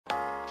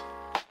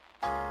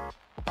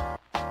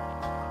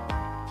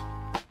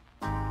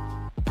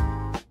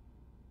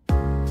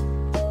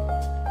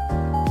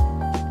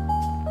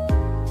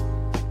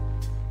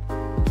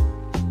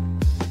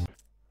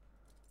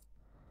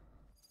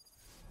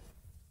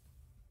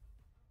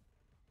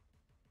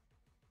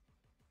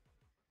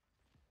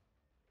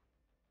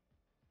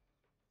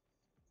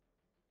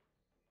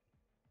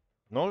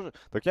Нож...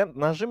 Так я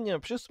ножи мне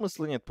вообще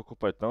смысла нет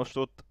покупать, потому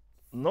что вот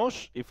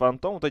нож и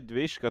фантом, вот эти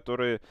две вещи,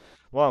 которые...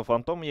 Ладно,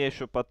 фантом я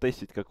еще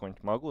потестить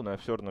какой-нибудь могу, но я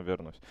все равно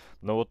вернусь.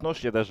 Но вот нож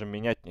я даже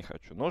менять не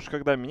хочу. Нож,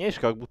 когда меняешь,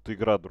 как будто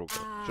игра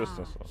другая.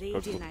 Честно слово.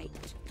 Как будто.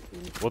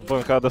 Вот,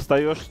 блин, когда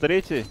достаешь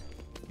третий...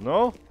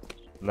 No?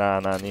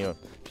 Nah, Neon.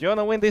 If you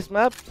wanna win this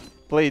map,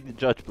 play the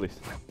judge, please.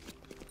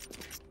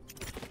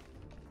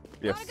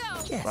 Yes.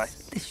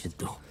 Nice. This should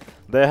do.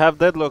 They have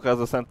Deadlock as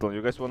a sentinel.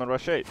 You guys wanna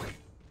rush 8?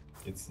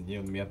 It's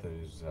new meta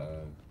is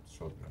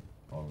shotgun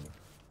only.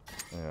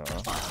 Yeah.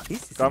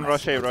 Come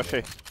Rush A, rush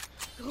A.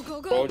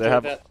 Go They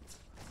have... that.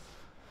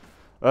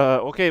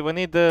 Okay, we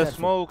need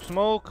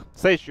smoke.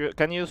 Sage,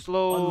 can you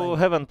slow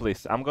heaven,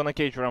 please? I'm gonna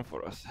cage run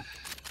for us.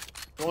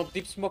 You want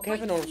deep smoke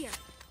heaven or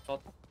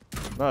not?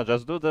 No,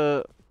 just do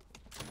the...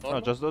 No,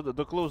 Normal? just do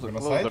the closer Gonna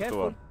to side?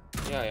 one.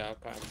 Yeah,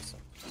 okay. So.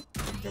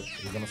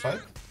 You gonna fight?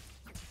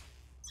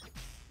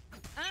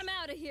 I'm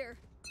out of here.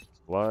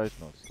 Slide,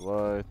 no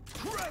slide.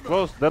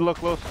 Close, Deadlock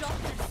close.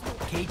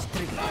 Cage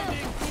trigger.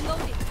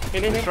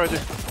 Reloading. Destroy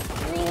this.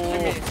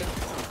 Oh.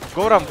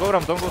 Go ram,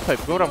 don't go side.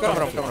 Go ram.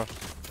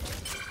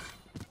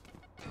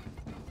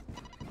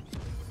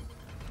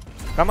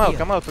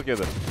 Come out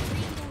together.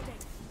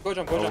 Go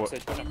jump,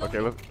 Sage. Go jump. Okay,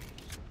 look.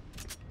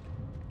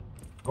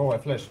 Go, I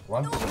flash.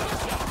 One.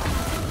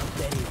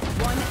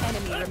 One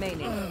enemy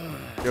remaining.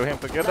 Kill him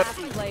together.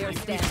 Last player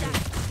standing.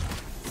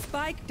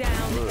 Spike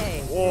down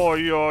A. Oh,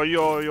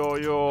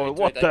 yo.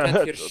 What Wait, the I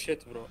can't hear heck?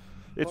 shit, bro.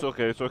 It's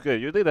okay.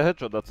 You did a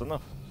headshot, that's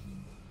enough.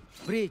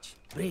 Breach.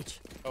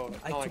 Oh,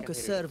 I now took can a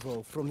hear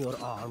servo from your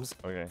arms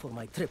Okay. for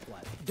my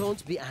tripwire.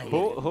 Don't be angry.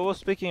 Who was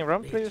speaking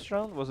ramp previous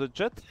round? Was it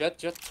Jet? you.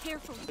 Jet.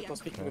 Careful, Jet was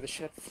yeah. speaking with the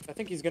shit. I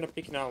think he's gonna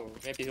pick now.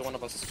 Maybe one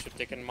of us should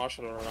take a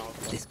Marshall around.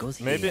 This goes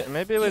Maybe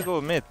here. we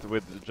go mid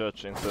with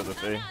Judge instead of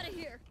I'm A. out of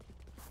here.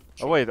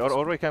 Oh wait,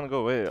 or we can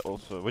go A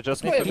also. We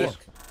just need to Go do...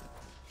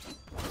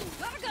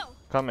 Gotta go.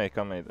 Come A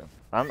then.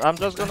 I'm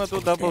just gonna do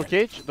double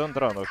cage, don't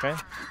run, okay?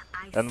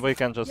 And we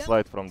can just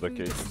slide from the Through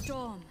cage. the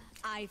storm,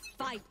 I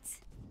fight.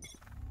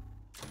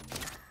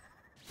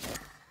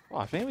 Oh,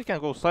 I think we can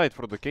go side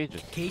for the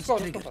cages. Cage Go,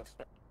 trigger.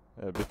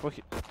 Before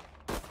he...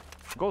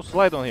 Go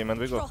slide on him and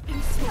we go.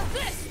 Dropping smoke.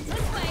 This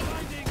way.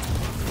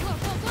 Go.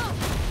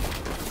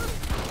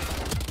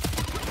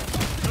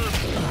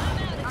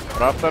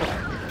 Raptor.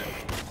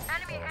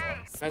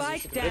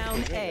 Spike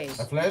down A.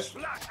 I flash.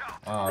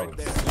 Out.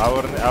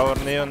 Our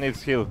Neo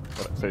needs heal.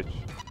 Sage.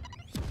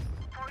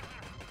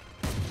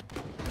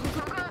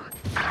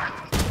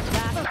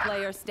 Last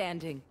player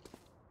standing.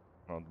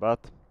 Not bad.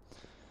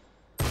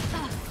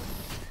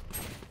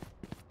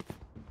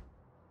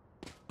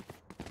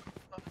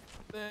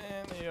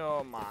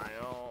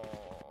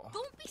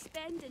 Don't be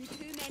spending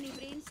too many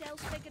brain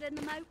cells figuring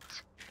them out.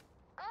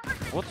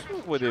 What's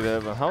wrong with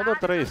 11? How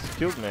that race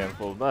killed me and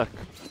pulled back?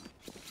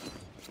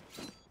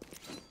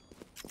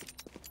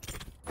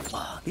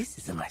 Oh, this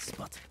is a nice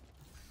spot.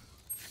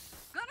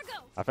 Gotta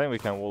go. I think we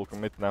can walk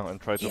mid now and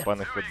try to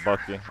punish with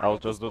Bucky. I'll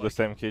just do the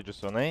same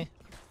cages on A.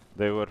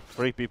 There were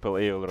 3 people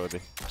A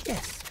already.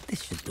 Yes,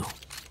 this should do.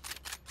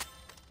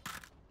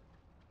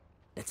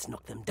 Let's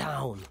knock them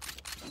down.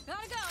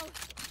 Gotta go.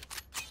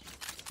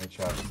 I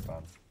charge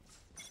stun.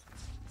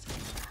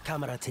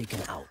 Camera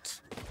taken out.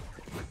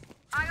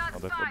 Oh,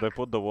 they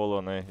put the wall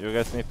on A. You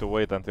guys need to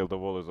wait until the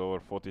wall is over.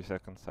 40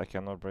 seconds. I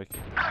cannot break it.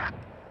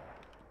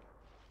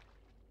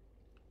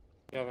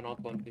 You have an out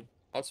one, B.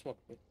 I'll smoke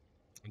B.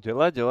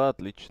 Дела,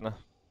 отлично.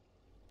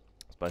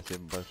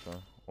 Спасибо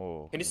большое.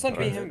 О, Can you stun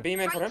B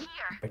main for him?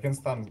 I can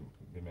stun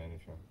the man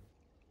if you want.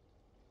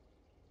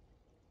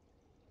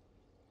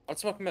 I'll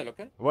smoke mid,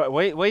 okay?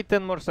 Wait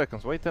 10 more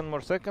seconds. Wait 10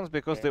 more seconds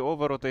because they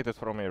over-rotated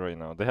from A right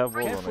now. They have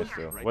wall on A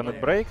still. When it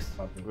breaks,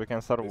 we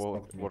can start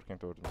working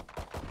towards it.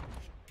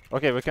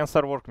 Okay, we can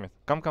start working it.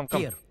 Come.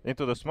 Here.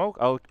 Into the smoke.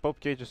 I'll pop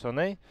cages on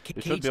A.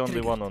 It should be only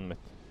triggered. one on mid.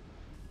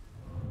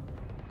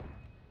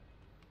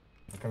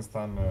 I can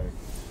stun.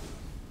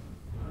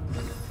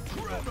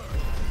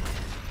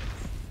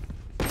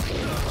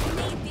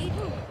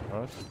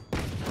 Nice.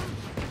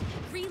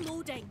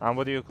 Reloading. I'm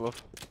with you,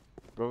 Clove.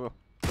 Go.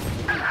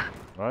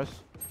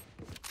 Nice.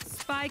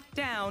 Spike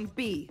down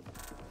B.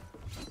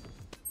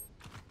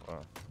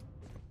 Wow.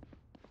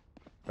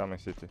 Coming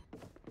city.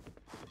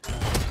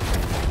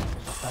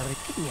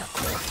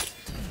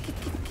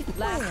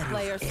 Last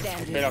player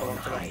standing. Mid one.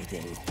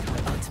 Hiding.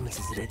 My ultimate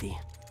is ready.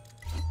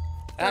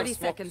 I have 30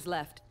 smoke. seconds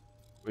left.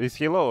 Is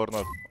he low or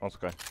not on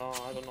Sky?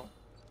 I don't know.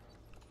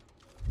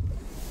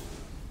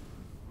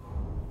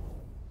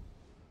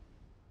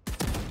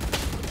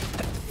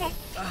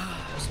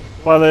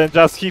 But then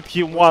just hit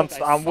him once.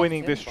 I'm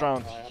winning this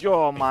round.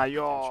 Yo, my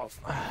yo.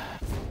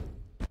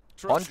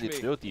 Trust me,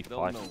 135.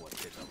 they'll know what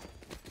hit them.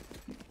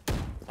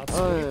 What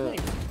are you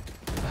playing?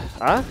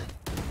 Huh?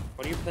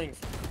 What are you playing?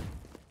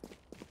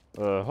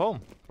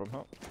 Home. From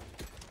home.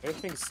 You're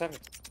playing 7.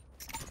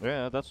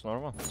 Yeah, that's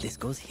normal. This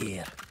goes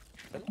here.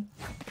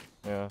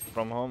 Yeah,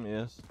 from home,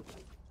 yes.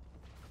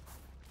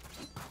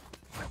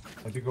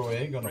 If you go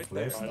A, gonna Right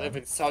flash. there. I live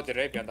in Saudi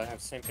Arabia and I have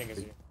the same thing as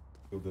you.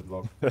 Do the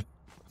lock.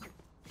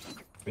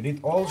 We need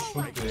all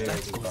shoot the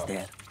That goes top.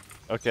 there.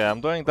 Okay,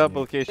 I'm doing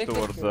double cage Take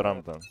towards it, the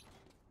ramp then.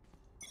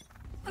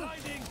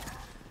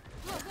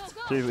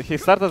 He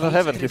started at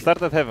heaven, he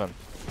started heaven.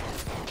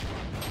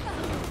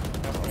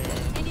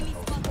 Enemy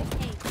spotted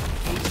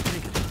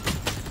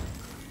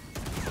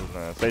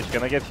A. Sage,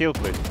 can I get healed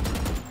please?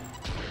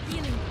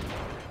 Healing.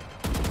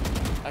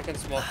 I can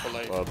smoke for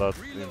late. Oh, that's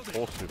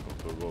impossible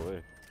to go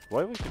away.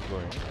 Why we keep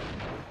going?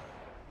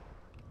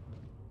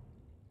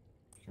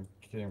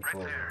 He came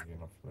closer, you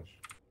know, flash.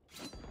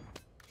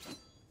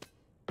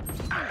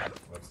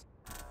 That's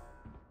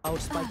Our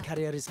spike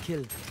carrier is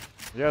killed.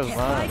 Yes, man.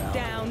 Spike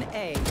down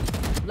A.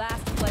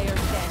 Last player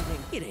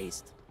standing.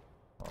 Erased.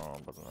 Oh,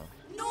 but no.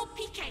 No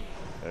peeking.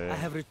 I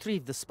have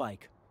retrieved the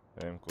spike.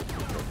 Aim could be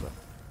better.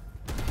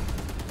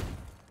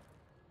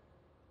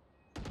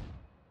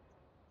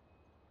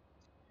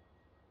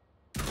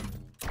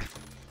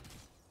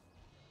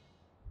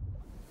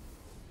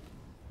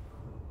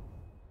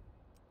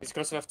 He's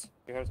cross left.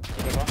 You heard him.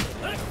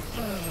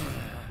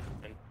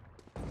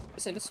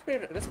 Listen,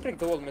 let's break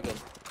the wall middle.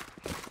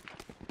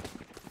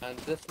 And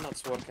if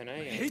not working,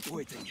 eh?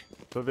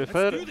 To be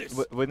fair,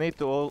 we need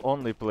to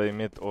only play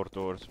mid or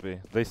towards B.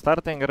 They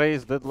starting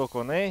raise deadlock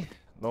on A.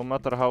 No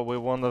matter how we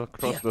wanna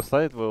cross the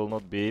side, we will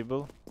not be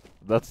able.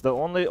 That's the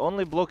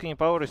only blocking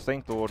power is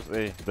staying towards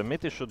A. The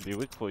mid should be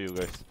weak for you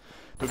guys.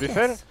 To be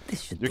fair,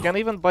 This should you do. can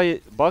even buy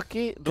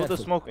Bucky, do the Careful.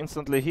 smoke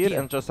instantly here, Here.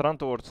 and just run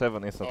towards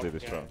 7 instantly Oh,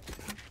 this yeah. round.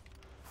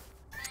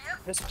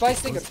 Let's buy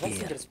singers, buy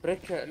singers.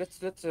 Break,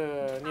 let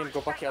Neil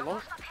go back here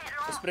alone.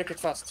 Let's break it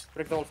fast.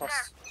 Break the wall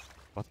fast.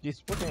 But he's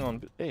putting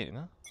on A,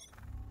 no?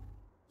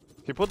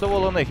 He put the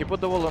wall on A, he put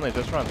the wall on A,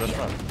 just run, just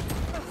run.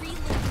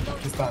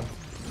 he stand.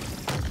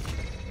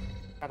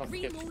 I don't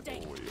get.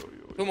 Reloading.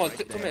 Two more,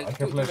 two mil, I two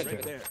can flash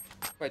mil. here.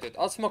 Wait,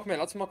 I'll smoke mil,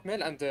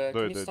 and can it,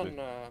 you do it, stun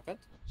vent?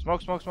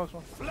 Smoke, smoke, smoke,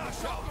 smoke.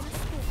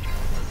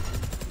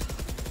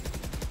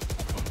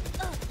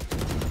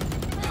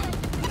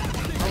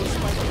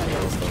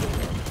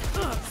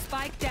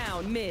 Spike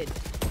down mid.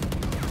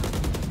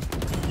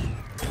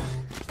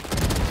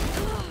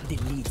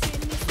 Delete.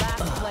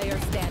 Last player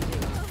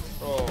standing.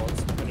 Oh,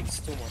 it's happening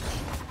too much.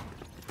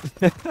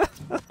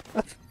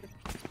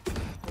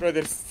 Bro,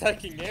 they're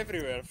stacking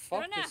everywhere.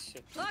 Fuck this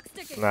shit. Clock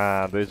ticking.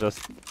 Nah, they just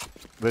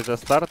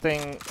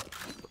starting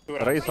Two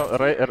race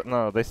rounds. on,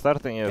 no, they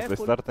starting, yes, they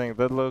Careful. starting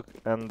deadlock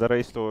and the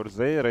race towards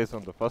A, race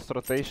on the fast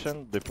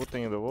rotation, they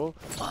putting in the wall.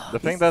 The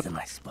thing This that is a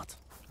nice spot.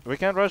 we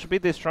can rush B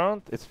this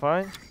round, it's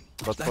fine.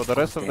 But for the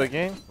rest of the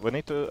game,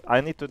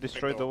 I need to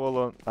destroy the wall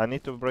on, I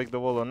need to break the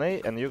wall on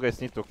A, and you guys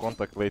need to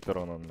contact later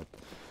on mid.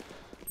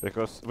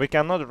 Because we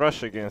cannot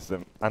rush against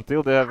them.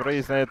 Until they have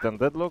raised nade and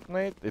deadlock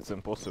nade, it's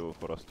impossible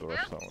for us to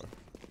rush somewhere.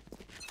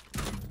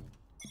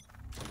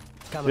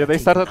 Yeah, they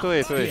started to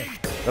A, to A.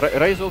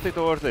 Raise ulti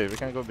towards A, we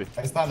can go B.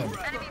 I stun him.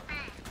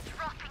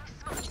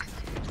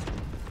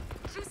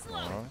 Too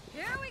slow.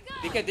 Here we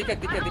go. DK.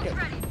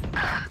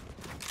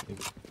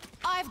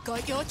 I've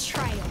got your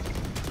trail.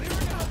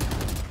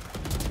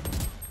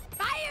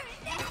 Fire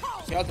in the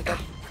hole. See out the top.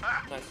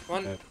 Nice.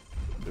 One.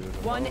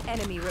 One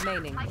enemy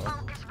remaining.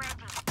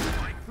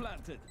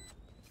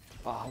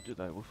 Oh, how did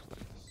I whiff like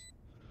this?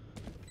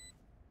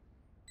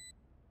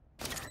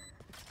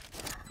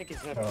 I think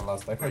he's there.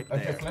 Last. I can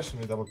flash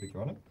and we double pick, you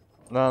want it?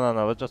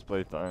 No, let's just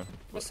play time.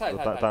 Go side,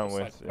 The hide, time go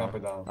wins. side. Yeah. Camp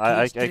it down.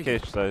 I Cage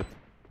cage side.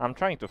 I'm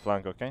trying to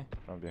flank, okay?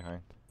 From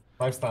behind.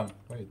 5 stun.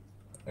 Wait.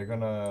 They're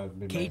gonna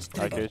be Cage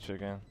main. I cage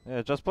again.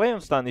 Yeah, just play him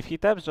stun. If he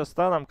taps, just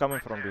stun. I'm coming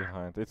from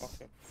behind. It's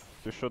Okay.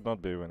 you should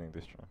not be winning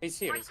this round. He's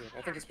here.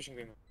 I think he's pushing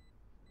Green.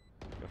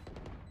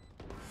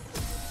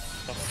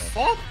 The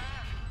fuck?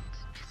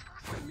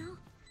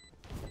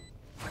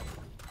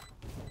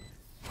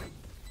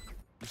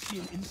 You see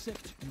an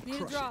insect, you Need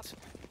a crush drop. it.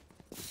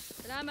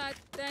 But I'm out.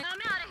 I'm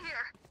out of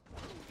here.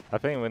 I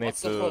think we need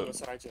What's the call, to.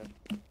 Mr. Ranger?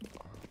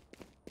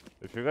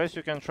 If you guys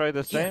you can try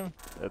the same,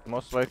 it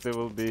most likely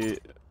will be.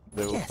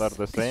 They will Yes, start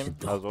the this same should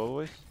do. as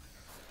always.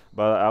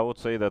 But I would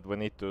say that we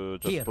need to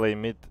just Here. play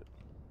mid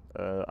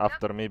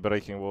after me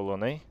breaking wall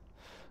on A.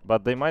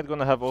 But they might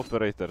gonna have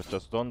operators.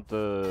 Just don't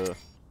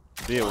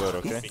be aware,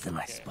 okay? This is a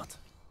nice spot.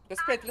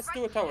 Let's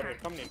do a tower here.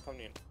 Come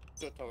in.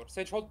 Do a tower.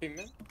 Sage, hold beam,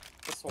 man.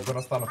 Let's I'm hold.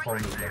 gonna stun a whole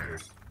mid like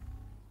this.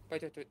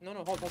 Wait. No,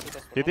 hold with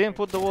us. He didn't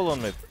put the wall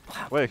on mid.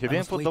 Wait, he I didn't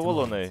must put wait the a wall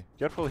on moment. A.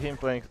 Careful him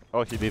playing.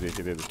 Oh, he did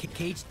it.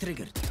 Cage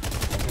triggered.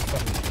 I can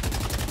stun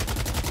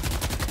him.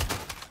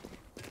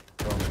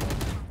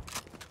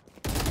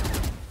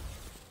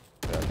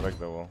 Yeah, break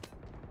the wall.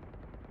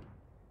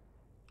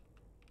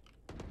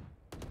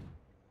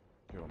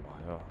 Yo,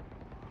 my,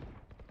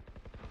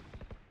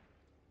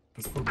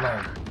 He's full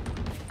blind.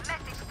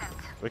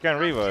 We can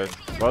revive.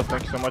 Boss,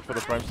 thank you so much for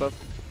the prime sub.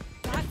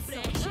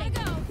 Refreshing.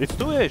 Go. It's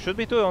 2A, should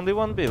be 2A, only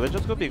 1B. Let's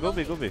just go B, go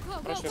B. Go. No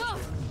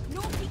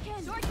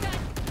peeking. Sword gun.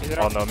 He's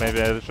Oh around. no, maybe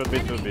it should be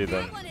 2B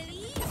then. One of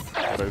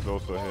these. Raise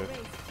also here.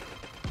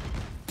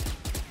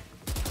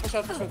 Push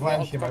out. I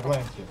blind him.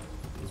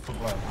 He's full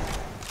blind.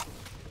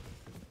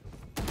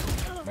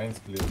 Main's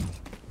clear.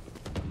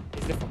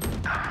 He's different.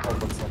 Oh,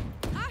 but some.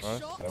 I Nice.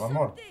 shot Yeah, one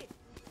more. something.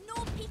 No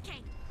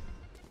peeking.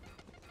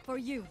 For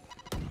you.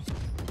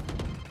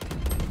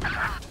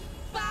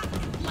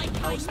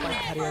 Our spike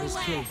carrier is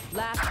killed.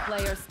 Last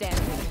player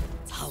standing.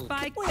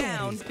 Spike Where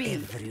down is B.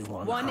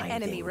 everyone One hiding?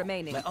 enemy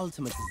remaining. My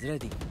ultimate is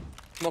ready.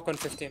 Smoke on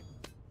 15.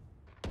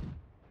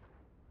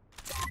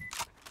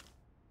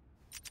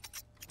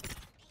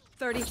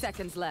 $30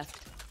 seconds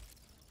left.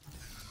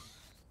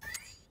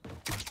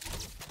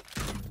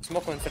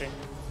 Smoke on 3.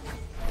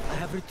 I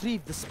have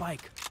retrieved the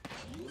spike.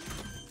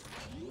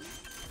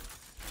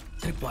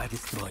 Tripwire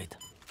destroyed.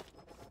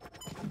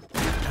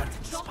 Planted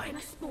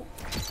the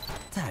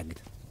spike.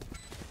 Tagged.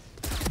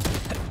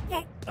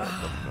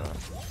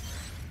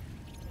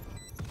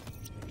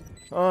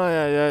 Oh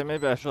yeah,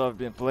 maybe I should have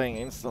been playing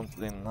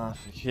instantly enough.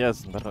 He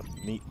has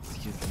needs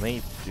his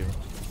nade too.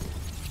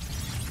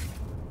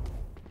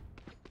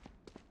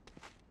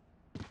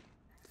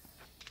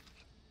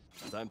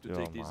 Time to Yo,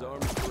 take these man.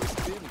 arms for a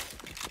spin.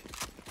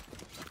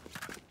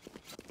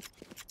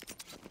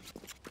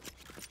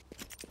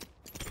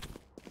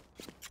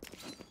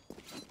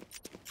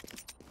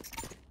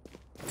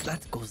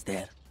 That goes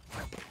there.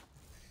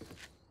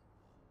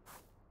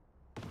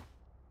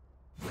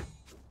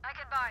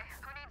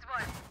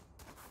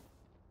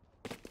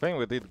 I think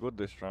we did good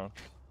this round.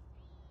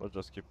 Let's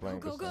just keep playing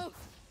Go, this go, one. go.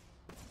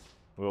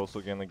 We're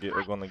also gonna get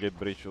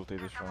breach ulti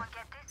this round.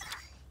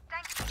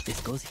 This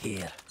goes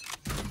here.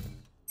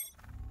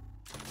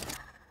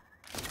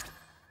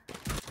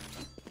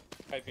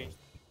 IV.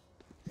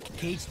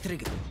 Cage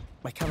trigger.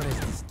 My camera is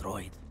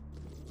destroyed.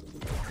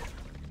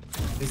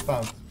 He's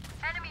found.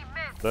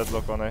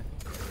 Deadlock on A.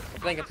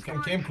 Playing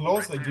it. Came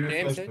close, I give you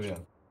Game flash stage. to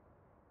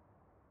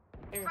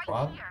you.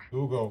 1,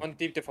 2, go. One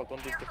deep default, one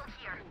deep default.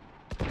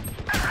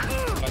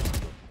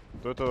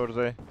 Two towards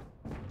A.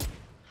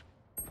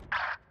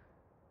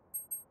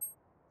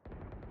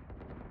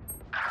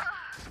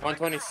 One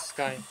 120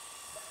 sky.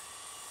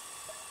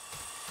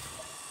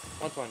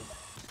 120.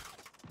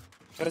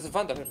 There is a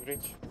Vandal here,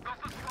 breach.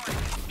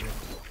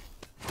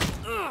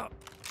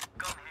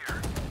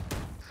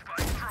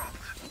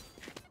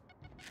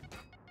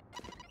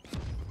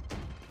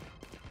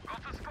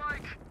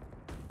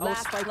 Our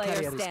Last spike player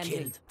carrier is standing.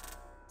 killed.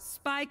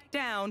 Spike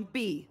down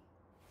B.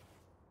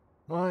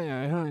 Ai.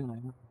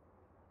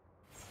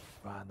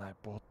 Vähän näin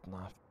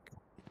botnaa.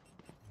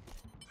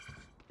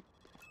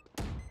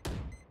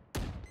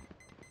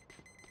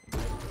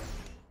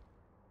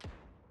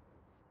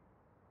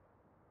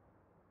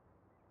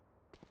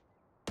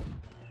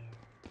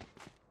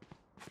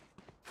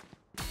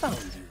 Found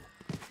you.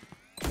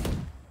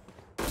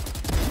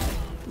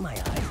 My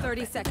eyes.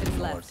 30 seconds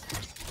left.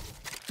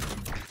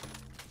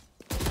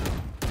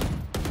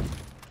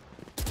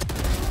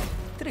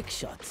 Trick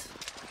shots.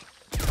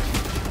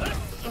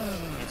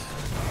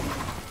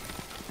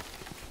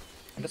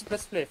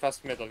 Let's play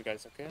fast middle,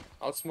 guys, okay?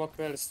 I'll smoke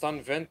well,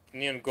 stun vent,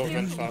 neon go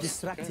vent Very fast.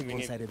 distracting Okay?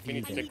 once I We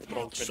need reveal to them. take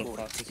control of middle Sure,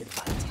 fast. take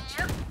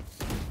advantage.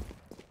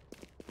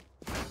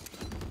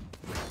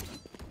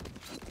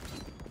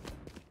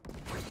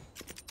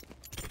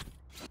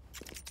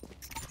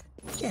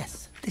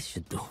 Yes, this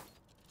should do.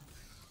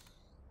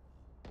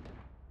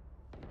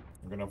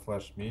 I'm gonna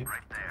flash mid,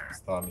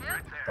 stun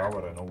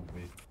tower and ult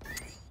B.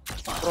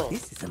 Bro,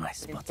 This is a nice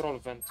spot. control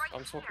vent.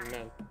 I'm smoking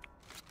man.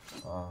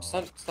 Ah,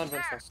 Stun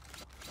vent fast.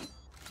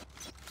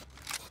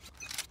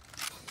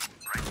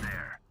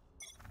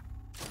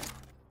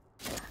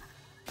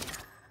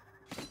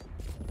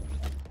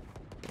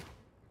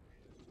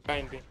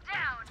 Behind B.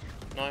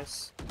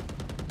 Nice.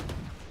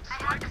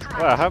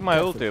 Well, I have my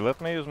ulti.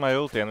 Let me use my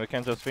ulti and we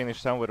can just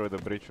finish somewhere with a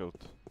breach ult.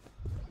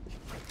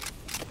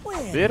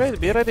 Where?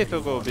 Be ready to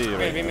go B. Be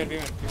Right?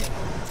 mid.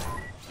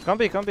 Come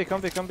B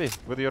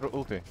with your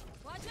ulti.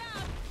 Watch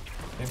out.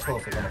 came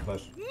close, I'm gonna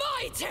flash.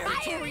 My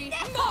territory,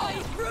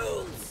 my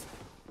rules.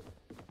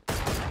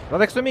 Go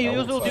next to me. I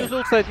Use will ult. side. Use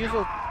ult side. Use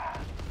ult.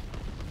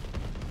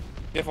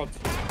 Default.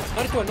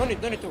 No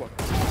need to one.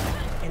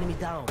 Enemy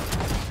down.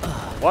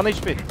 1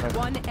 HP. Nice.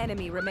 One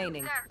enemy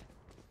remaining.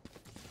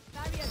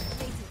 Barrier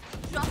created.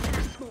 Drop in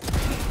a smoke.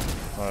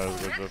 Oh,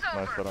 that's good. That's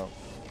nice round.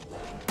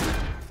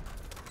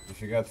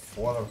 If you get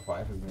 4 or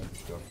 5, it's gonna be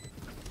perfect.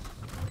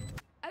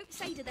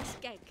 Outside of this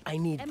gig, I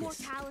need this.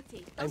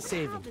 immortality I'm doesn't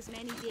saving. have as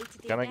many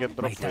day-to-day Can I get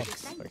drop benefits as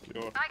please? you think. Thank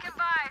you. Sure. I can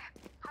buy.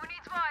 Who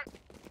needs what?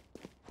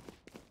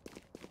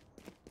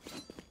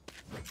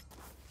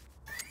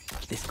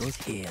 This goes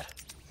here.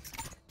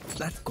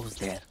 That goes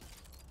there.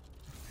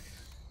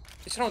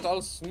 This round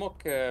I'll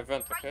smoke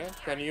vent, okay?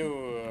 Can you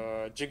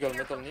jiggle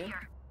middle near?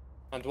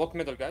 And walk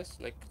middle, guys.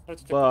 Like, try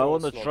to take Well, I control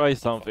wanna slow. try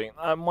something.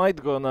 I might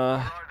gonna.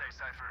 Are they,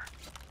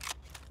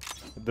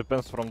 Cypher? It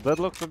depends from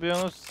deadlock, to be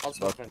honest. I'll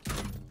smoke But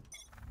vent.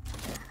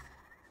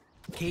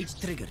 Cage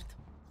triggered.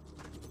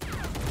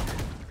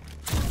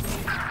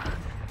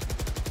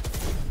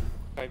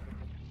 Five.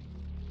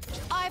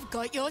 I've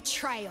got your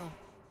trail.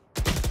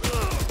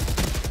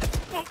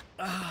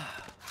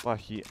 fuck,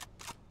 he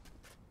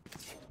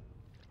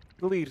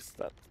clears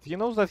that. He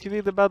knows that he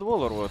did a bad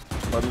wall or what?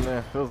 But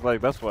feels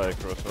like that's why I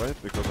crossed, right?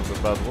 Because of the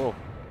bad wall.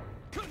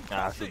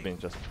 Ah, I should have been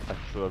just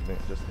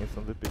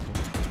instantly picking.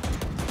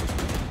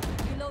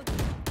 Reload.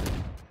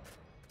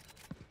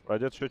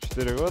 Пройдет еще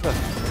 4 года?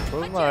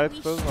 Кто знает,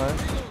 кто знает.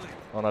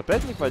 Он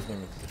опять не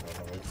поднимется?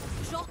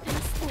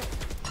 Dropping smoke.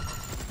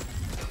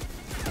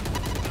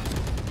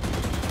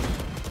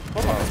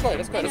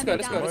 Let's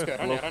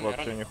go. Мой Run.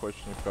 вообще не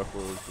хочет ни в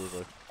какую ульту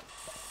играть.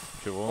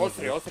 Чего All он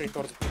three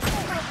towards.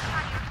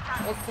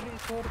 All three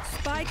towards.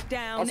 Spike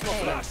down I'll smoke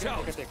A. flash.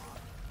 Okay, take.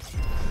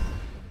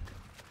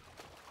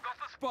 Got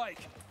the spike.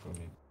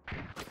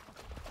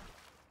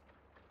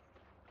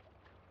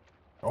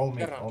 All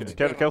mid, Careful.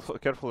 all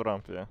mid. Careful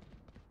ramp, yeah.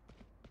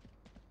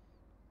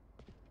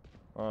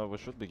 We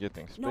should be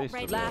getting space. Not to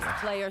ready. be honest.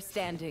 Last player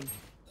standing.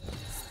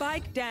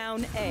 Spike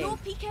down A. No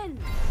peeking.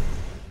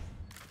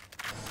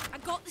 I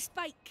got the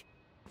spike.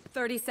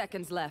 30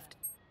 seconds left.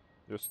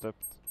 You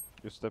stepped.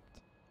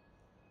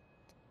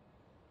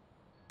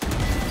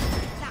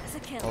 That's a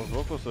kill. Он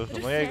звук услышал.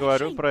 Ну я и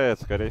говорю про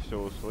это, скорее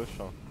всего,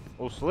 услышал.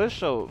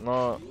 Услышал,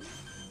 но...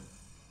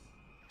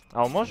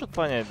 А он может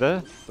понять,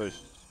 да? То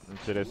есть,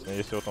 интересно,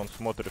 если вот он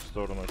смотрит в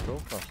сторону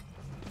челка,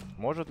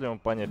 может ли он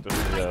понять то,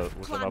 что я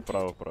уже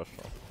направо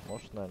прошел?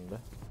 Может, наверное, да?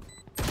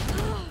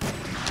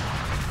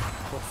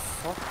 What the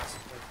fuck?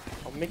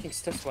 I'm making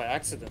steps by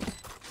accident.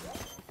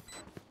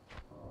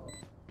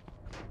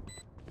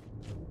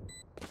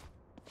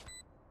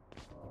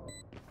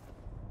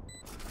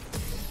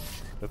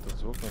 Этот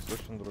звук не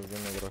слышен другим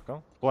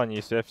игрокам. В плане,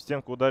 если я в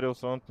стенку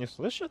ударился, он не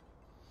слышит?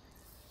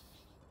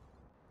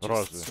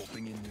 Разве?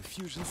 Swapping in the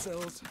fusion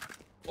cells.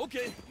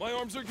 Okay, my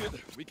arms are good.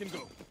 We can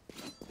go.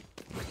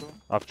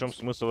 А в чем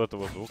смысл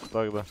этого звука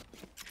тогда?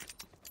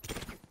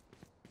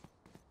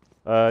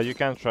 You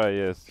can try,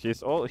 yes.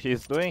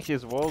 He's doing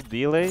his wall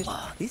delay,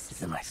 Oh, this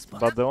is a nice spot.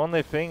 but the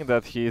only thing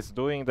that he's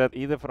doing that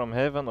either from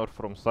heaven or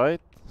from side,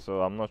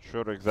 so I'm not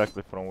sure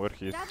exactly from where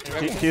he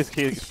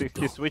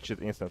switched it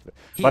instantly.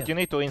 But you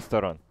need to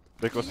insta run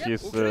because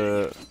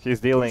he's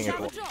dealing it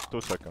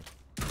 2 seconds.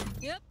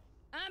 Yep.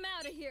 I'm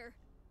out of here.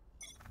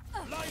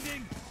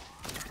 Blinding.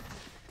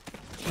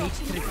 Cage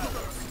triggered.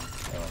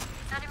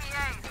 Enemy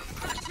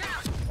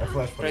A. I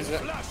flash for Raise you.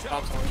 it.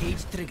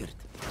 Cage triggered.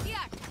 Here.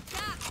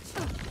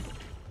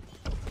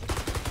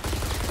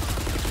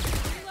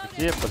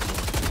 Где под...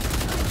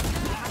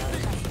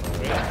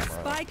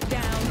 Spike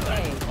down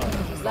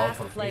A. Last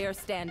player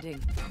standing.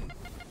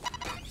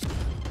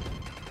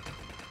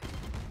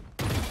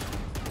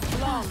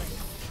 Flawless.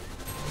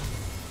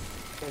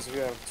 Because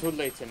we are too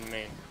late in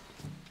main.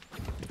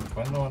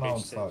 Why no one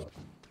outside?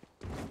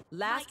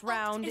 Last My ult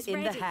round is in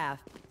the ready. half.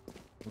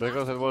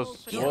 Because it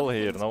was wall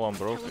here, no one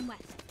broke Kill it. him with.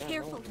 Yeah,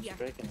 Careful no one's here.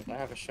 breaking it. I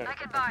have a shot. I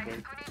can buy. Who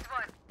needs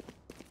what?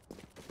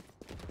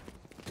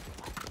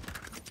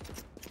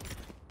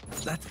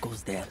 That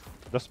goes there.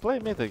 Just play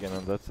mid again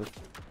and that's it.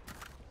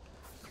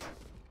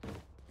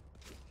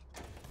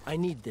 I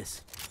need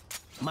this.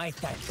 My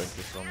thanks. Thank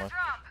you so much.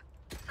 Drop.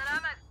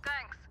 Salamat.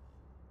 Thanks.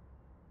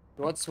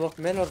 You want smoke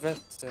main or vent?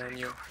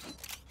 New.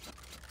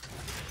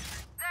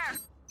 There.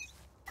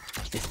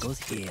 This goes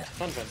here.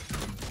 Not vent.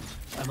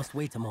 I must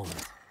wait a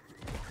moment.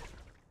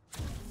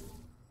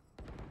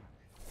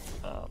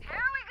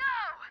 Here we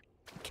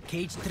go.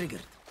 Cage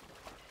triggered.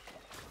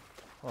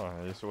 Oh,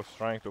 he was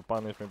trying to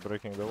punish me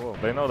breaking the wall.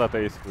 They know that A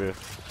is clear.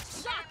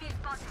 Enemy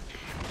spotted.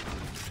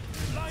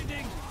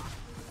 Blinding.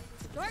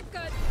 You're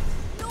good.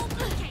 No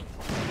peeking.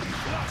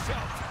 Flash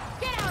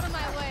out. Get out of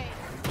my way.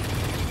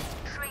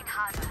 Train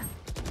harder.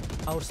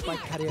 Our spike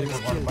carrier Take is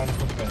one, killed. minus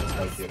 120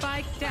 right here.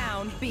 Spike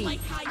down B. Like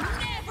I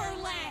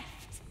never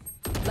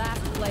left.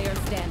 Last player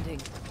standing.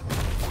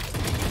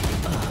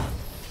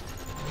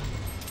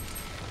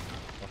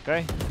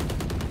 Okay.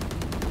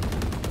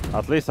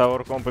 At least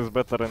our comp is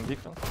better in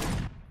defense.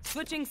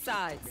 Switching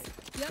sides.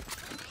 Yep.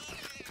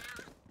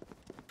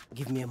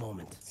 Give me a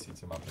moment.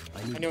 City map.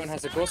 I need Anyone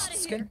this. has a ghost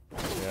skin?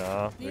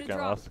 Yeah, Need we a can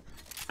drop. ask.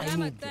 I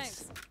Damn it, need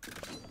this.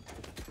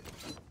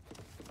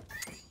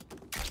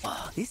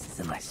 Oh, this is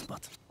a nice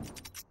spot.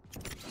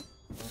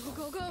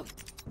 Go.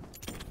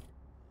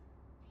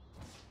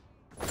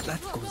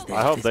 That goes there.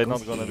 I hope This they're goes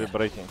not gonna be here.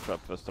 breaking trap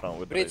first round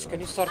with Bridge, Raven. can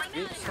you start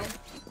bridge?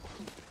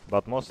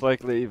 But most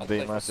likely, if I'll they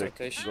play for magic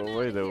rotation. go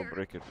away, they will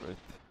break it, right?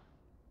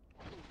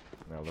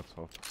 Yeah, let's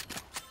hope.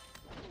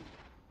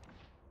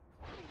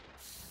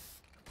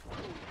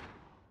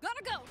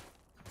 Gotta go.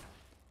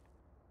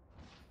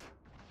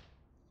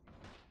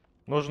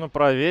 Нужно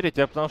проверить.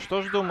 Я потому что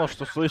тоже думал,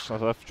 что слышно.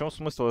 А в чем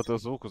смысл этого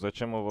звука?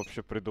 Зачем его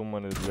вообще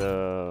придумали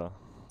для...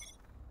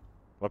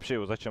 Вообще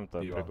его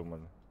зачем-то Пиво.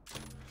 придумали?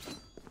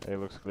 Hey,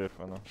 looks clear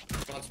for now.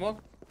 Want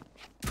smoke?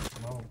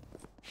 No.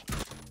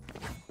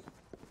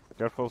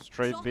 Careful,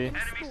 straight B.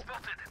 Dropping smoke.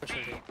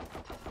 Pushing B.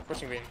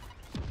 Pushing B.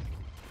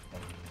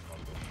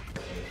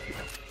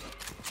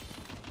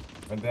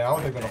 When they're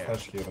out, they're gonna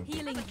flash here. And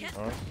Healing you.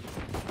 Alright.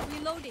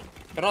 Reloading.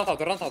 They're not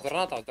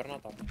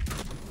out.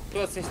 Do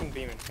assisting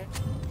beam, okay?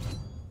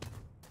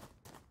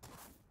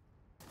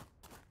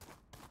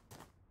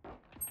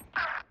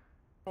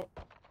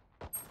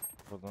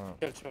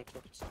 Chill.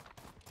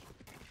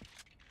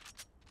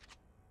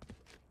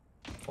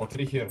 oh,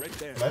 3 here. Right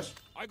there. Flash.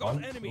 I got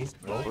One, enemies.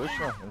 two, go.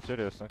 Слышно?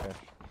 Интересно,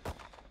 конечно.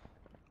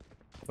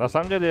 На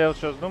самом деле, я вот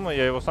сейчас думаю,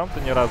 я его сам-то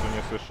ни разу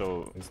не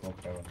слышал, They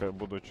smoke heaven.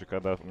 будучи,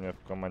 когда у меня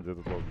в команде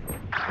этот лог был.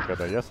 И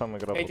когда я сам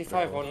играл.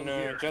 85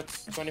 on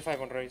Jets, 25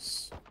 on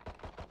Race.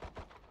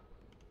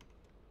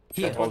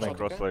 Here. Holding One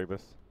cross shot, like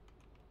this.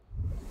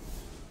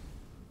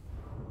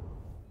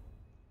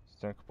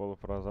 Стенка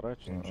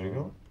полупрозрачная.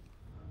 Jiggle.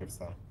 Give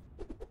Stan.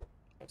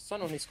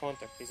 Sun on his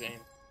contact, his aim.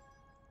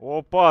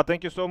 Опа,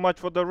 thank you so much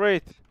for the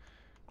raid.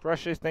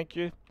 Crushes, thank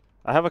you.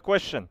 I have a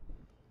question.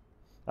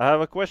 I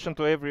have a question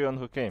to everyone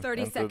who came.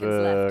 30 and to seconds the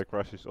left.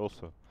 Crushes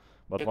also.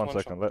 But Get one one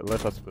second,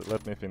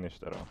 let me finish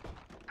the round.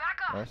 Back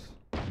up. Nice.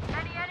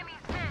 Any enemies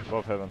mid?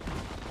 Above heaven.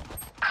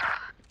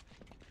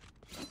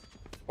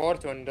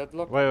 40 on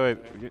deadlock. Wait,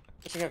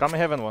 Pushing come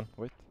heaven one,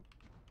 wait.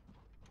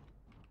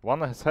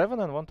 One has heaven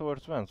and one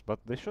towards vents, but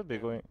they should be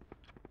going.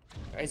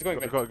 He's going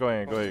back.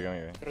 Going.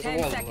 There's a 10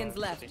 wall, seconds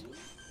left. city.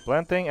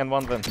 Planting and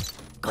one vent.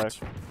 Back.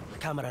 Gotcha.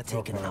 Camera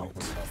taken out.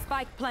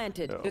 Spike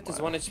planted. Oh It is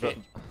my 1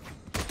 HP.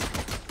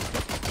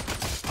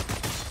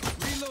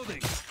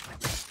 Reloading.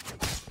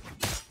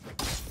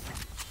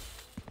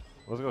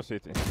 Let's go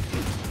city.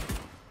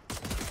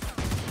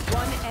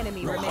 One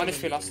enemy 1 remaining.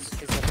 HP last.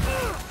 He's dead.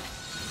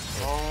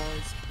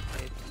 Nice.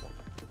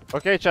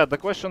 Okay, chat, the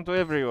question to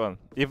everyone.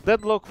 If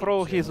Deadlock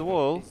throw his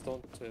wall Please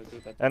don't do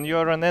that. and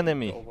you're an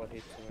enemy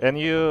Overhit, and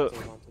you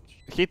disadvantage.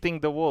 hitting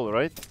the wall,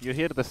 right? You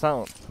hear the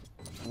sound.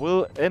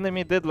 Will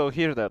enemy Deadlock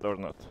hear that or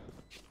not?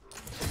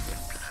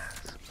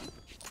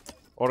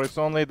 Or it's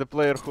only the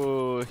player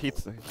who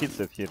hits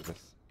it hear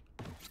this?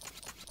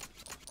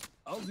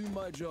 I'll do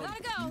my job.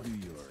 Gotta go. You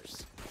do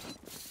yours.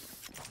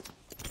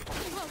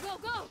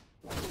 Go.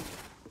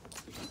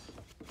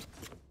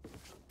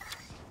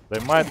 They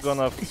might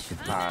gonna. This should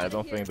be. Nah, I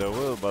don't think they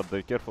will, but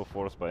they careful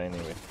force by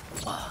anyway.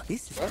 Oh,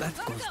 this is that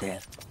goes there.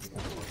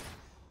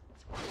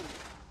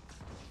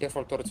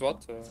 Careful towards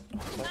what? I'm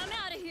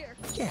out of here.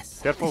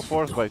 Yes. Careful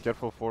force by.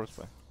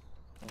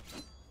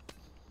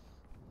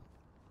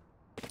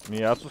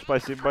 Мияцу,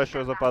 спасибо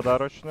большое за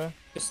подарочную.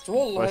 Just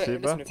wall.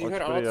 Спасибо, Listen, if you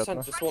hear очень a lot of приятно.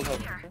 sound, just wall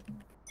heaven. Okay?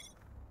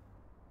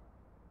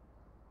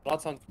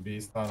 Loud sound. Be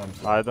Stan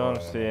and I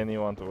don't see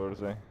anyone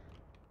towards A.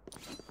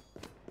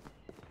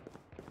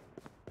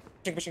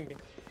 Pushing B.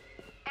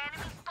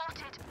 Enemy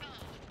spotted B.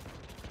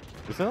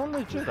 Is it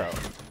only Jit out?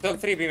 Still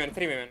 3 B men,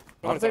 3 B men.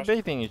 No Are one's they rushed.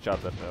 baiting each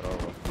other there or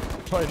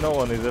what? Why no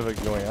one is ever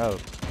going out?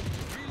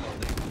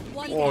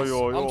 One Oi, down.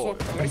 oi, I'm oi. so.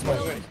 I'm very smart.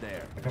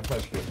 I can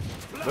flash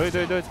here.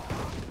 Do it.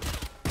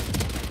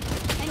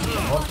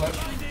 One flash.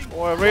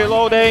 Oh,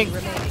 reloading!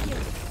 Nice.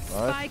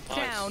 Spike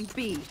down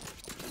B.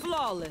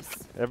 Flawless.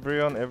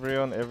 Everyone.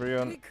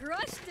 We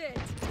crushed it.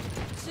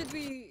 Should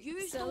we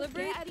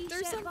celebrate get a or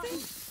reset something?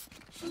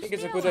 I think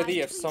it's a good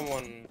idea if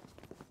someone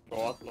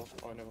go outlaw.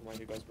 Oh, never mind,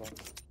 you guys won.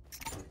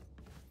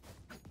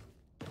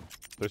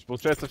 То есть,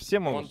 получается, все I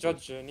могут... want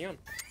Judge Neon.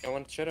 I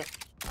want Sheriff.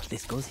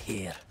 This goes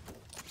here.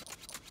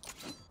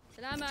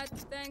 Salamat,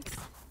 thanks.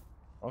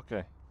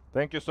 Okay.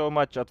 Thank you so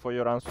much, chat, for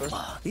your answer.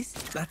 Oh,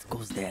 that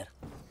goes there.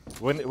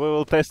 We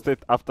will test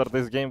it after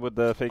this game with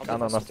the fake I'll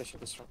do ananas, presentation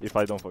this round. if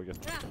I don't forget.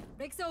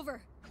 Break's over.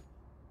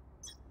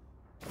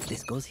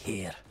 This goes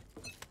here.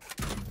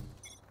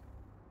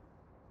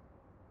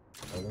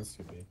 I don't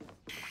see B.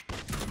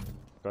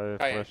 Okay,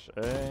 Hi. flash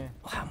A.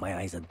 Wow, my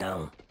eyes are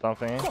down.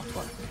 Something. Caught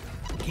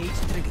one. Cage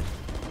triggered.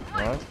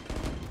 Nice.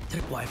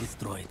 Tripwire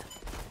destroyed.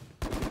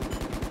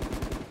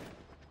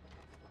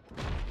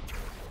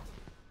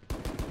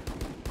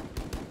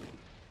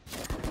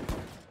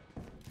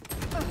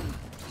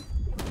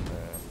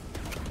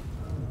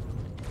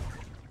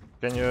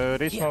 Can you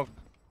re-smoke?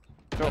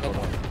 I don't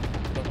know.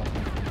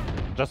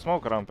 Just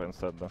smoke ramp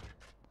instead, though.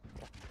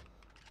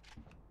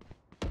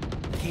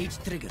 Cage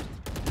triggered.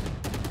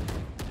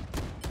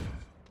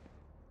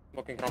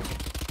 Smoking ground.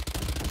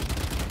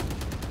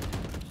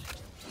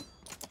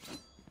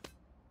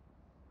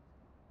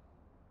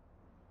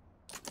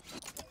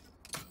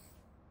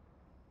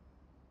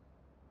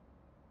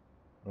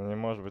 Ну не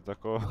может быть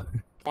такого.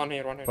 One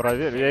here.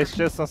 Проверь. Я, если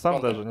честно, сам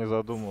Ладно. даже не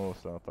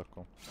задумывался о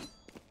таком.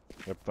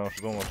 Я потому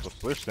что думал, что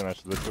слышите,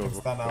 значит, для чего...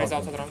 Stand out. Raise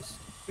outside rounds.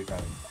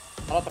 Behind.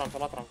 A lot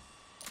round.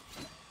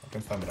 I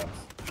can stand ramps.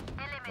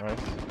 Nice.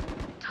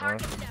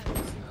 Nice.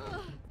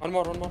 One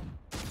more.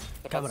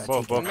 Camera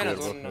Both, taken both One minute,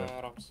 here, one both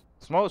here. rounds.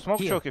 Smoke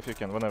Here. choke if you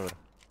can, whenever.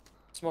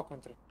 Smoke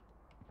country.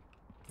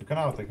 You can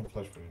out, I can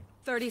flash for you.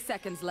 30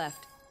 seconds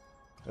left.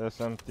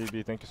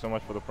 SMTB, thank you so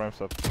much for the prime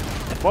sub.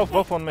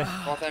 Both on me.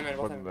 Both aim,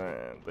 both But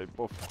aim. they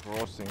both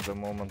crossing the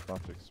moment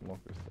Matrix smoke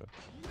is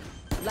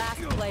there.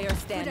 Last player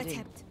standing.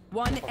 attempt.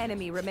 One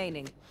enemy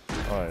remaining. Oh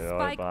yeah,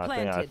 Spike but I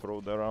think I planted.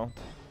 threw the round.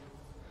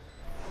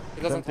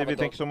 He doesn't have a SMTB,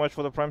 thank you dog. so much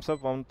for the prime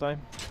sub one time.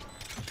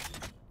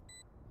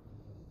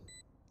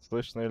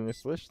 Слышно или не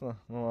слышно?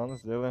 Ну ладно,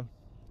 сделаем.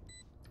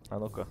 А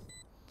ну-ка.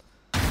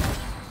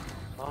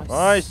 Nice.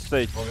 Nice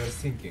stage.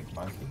 Overthinking,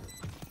 monkey.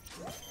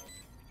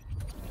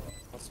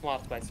 A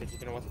smart guy said,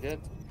 you know what he did?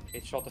 He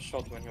shot a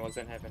shot when he was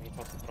in heaven. He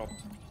thought he dropped.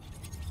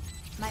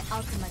 My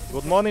ultimate.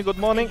 Good morning, good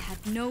morning.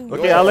 Have no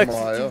Okay, Alex.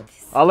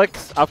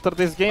 Alex, after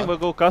this game we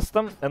go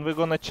custom and we're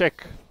gonna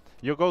check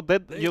You go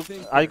dead. They You.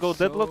 think I they're go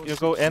deadlock. so You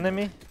go secure.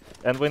 enemy,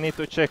 and we need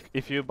to check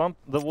if you bump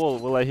the wall.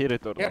 Will I hit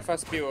it or Here, not?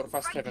 fast B or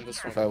fast heaven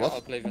this round. I what?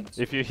 I'll play vent.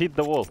 If you hit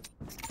the wall.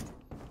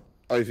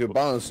 Oh, if you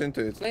bounce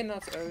into it. Play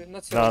not No,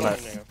 zero no. one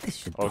now. This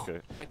should do. Okay.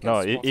 I can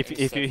No, smoke if you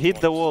instead hit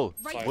the once. wall,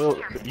 Right well,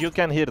 here. you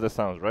can hear the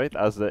sounds, right,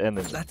 as the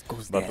enemy. That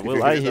goes But there. will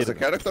You I hit it hear as a it?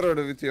 character or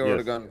with your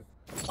Yes. gun?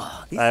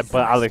 Oh, this is But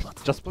a nice Alex,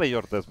 spot. just play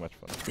your deathmatch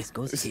fun. This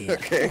goes here.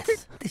 Okay.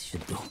 Yes, this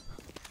should do.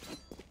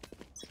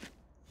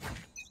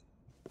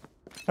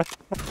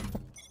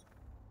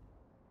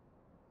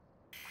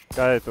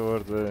 Guy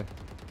towards the.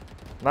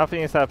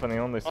 Nothing is happening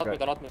on this Not guy. mid,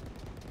 not mid.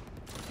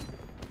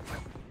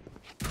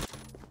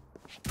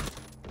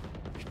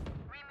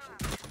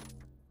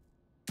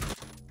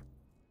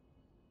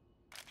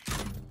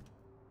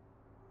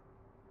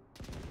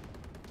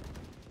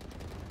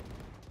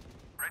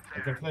 I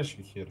can flash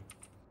you here.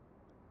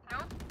 There.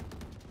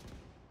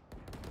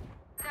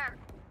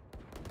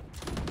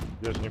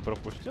 Я же не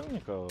пропустил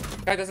никого.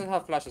 Guy doesn't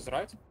have flashes,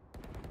 right?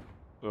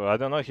 I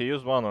don't know. He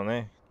used one on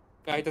A.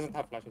 No, he doesn't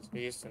have flashes.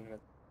 He is in mid.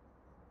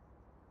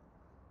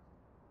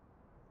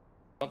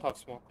 Don't have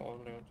smoke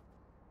only.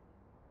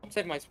 I'm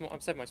saving my smoke.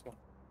 I'm saving my smoke.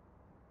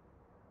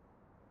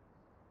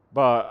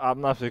 But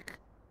I'm not think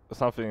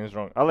something is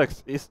wrong.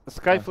 Alex, is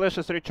Sky Yeah. Flash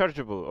is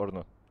rechargeable or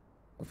not?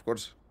 Of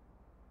course.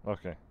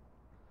 Okay.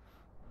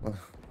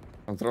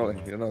 I'm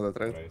trolling, you know that,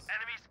 right? Raise.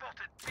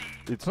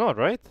 It's not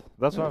right.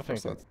 That's No, what I'm of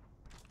course thinking.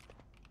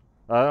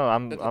 not. I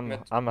don't know, Doesn't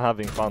matter. I'm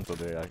having fun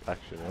today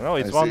actually. No,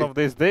 it's I one see. of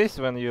these days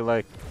when you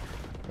like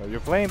you're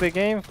playing the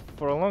game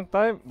for a long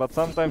time, but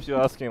sometimes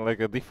you're asking like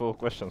a default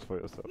questions for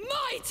yourself. My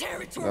No,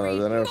 territory.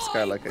 the nerf Sky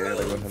my like a year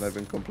ago rules. and I've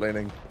been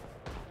complaining.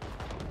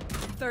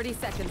 30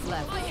 seconds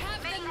left. I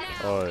have them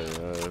now.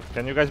 Oh,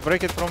 can you guys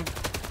break it from?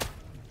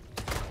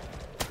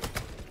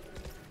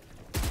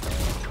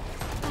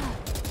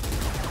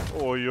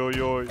 Oi,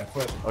 oi, oi. I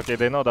flash. Okay,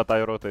 they know that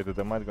I rotated.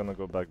 They might gonna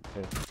go back.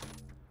 Hey.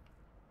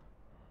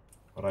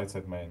 Right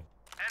side main.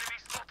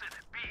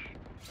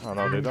 Oh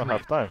no, they don't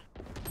have time.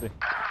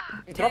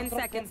 10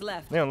 seconds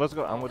left. Neon, let's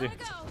go. I'm with you. Gotta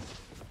go.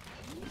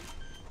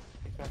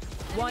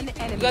 One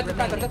enemy Let the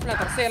planter, remaining. let the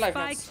planter. Stay alive,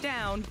 Spike Nats.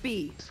 down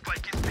B.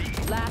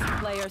 Last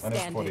player Minus 40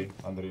 standing.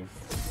 under you.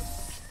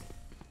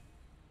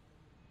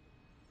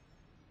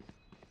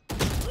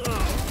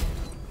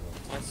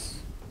 Nice.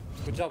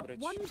 Good job, Rich.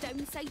 One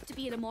downside to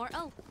being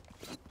immortal.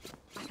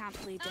 I can't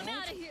play dead. I'm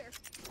out of here.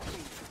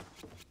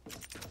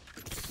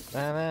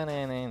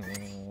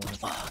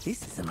 Oh,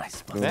 this is a nice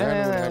spot. Good night,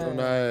 have a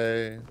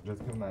night.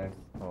 Just give knife.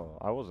 Oh,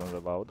 I wasn't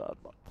about that,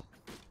 but.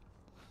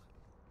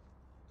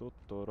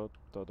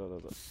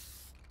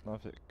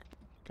 Nothing.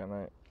 Can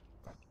I?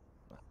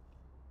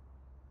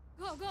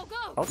 Go, go,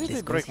 go. How did This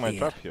they break goes my here.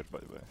 trap here, by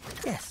the way?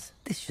 Yes,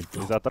 this should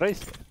do. Is that race?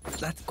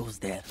 That goes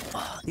there.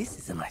 Oh, this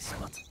is a nice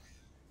spot.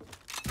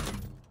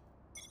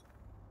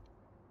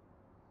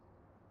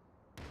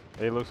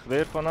 A looks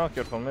clear for now.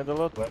 Careful middle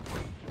lot.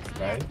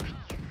 Sky.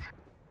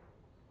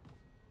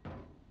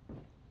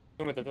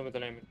 2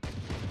 middle, aim.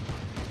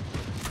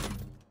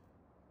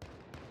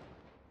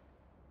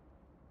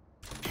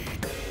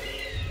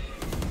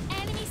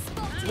 Enemy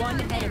spotted.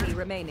 One enemy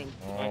remaining.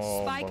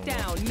 Oh, Spike bomb.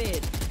 down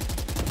mid.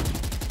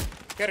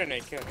 Carry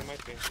Nate, carry, he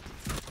might be.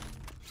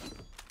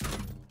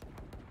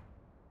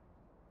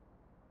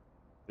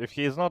 If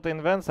he is not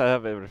in vents, I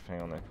have everything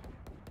on it.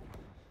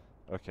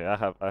 Okay, I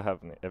have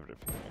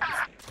everything.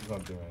 He's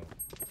not doing it.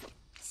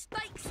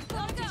 Spikes.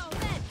 Gotta go.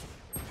 Dead.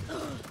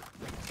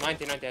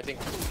 90, I think.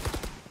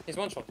 He's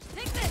one shot.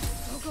 Take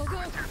this. Go, go,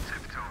 go.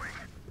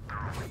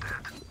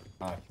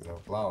 Ah, he's a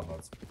clown,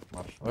 that's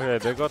much. Okay,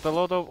 they got a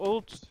lot of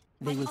ults.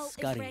 They My will ult is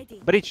scurry.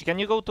 ready. Breach, can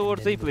you go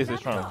towards A, please, this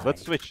die. round?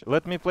 Let's switch.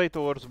 Let me play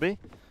towards B.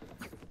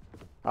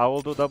 I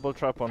will do double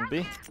trap on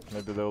B.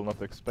 Maybe they will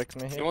not expect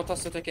me You here. want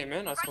us to take him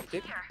in? I smoke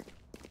deep.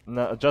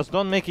 No, just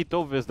don't make it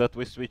obvious that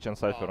we switch and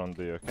Cypher on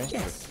B, okay?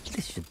 Yes,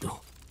 this should do.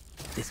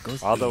 This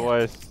goes here.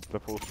 Otherwise, the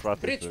full strat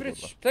is Bridge, visible.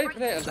 bridge. Play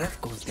elbow. That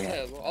goes Play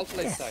there. elbow. I'll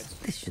play Yes, side.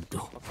 this should do.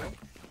 Okay.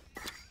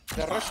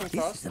 They're rushing this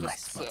fast. is a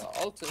nice Just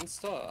alt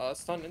insta,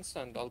 stun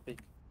insta and I'll peek.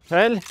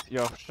 Hell,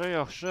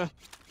 yaxşı.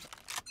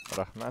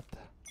 Rahmet.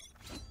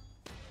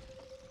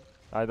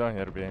 I don't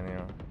hear B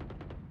anymore.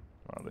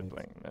 Oh, they're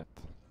playing net.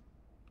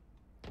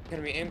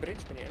 Can we aim bridge?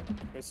 Can you aim?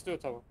 Let's do a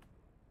tower.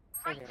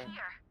 Right here,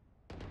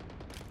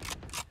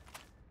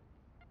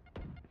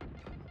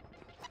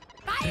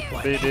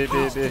 B, B,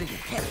 B, B.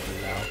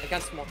 I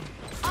can't smoke.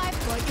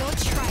 I've got your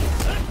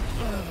trail.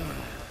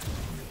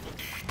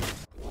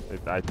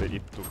 It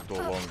took too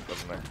long,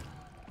 but man.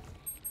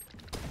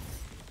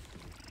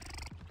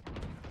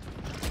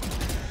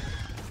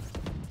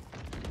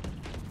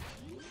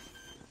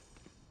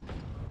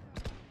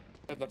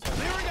 Deadlock side.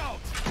 Clearing out.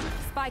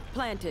 Spike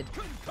planted.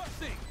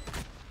 Concussing.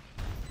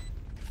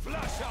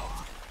 Flash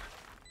out.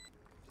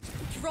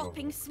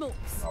 Dropping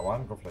smokes. Now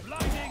one, go flash.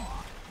 Blinding.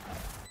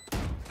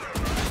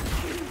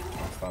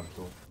 Stand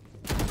two.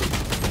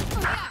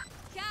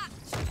 Catch.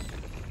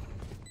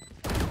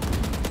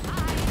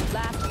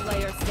 Last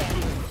player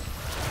standing.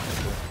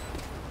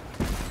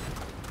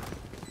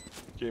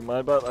 Okay,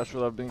 my bad. I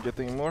should have been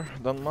getting more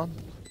than one.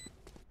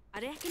 I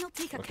reckon I'll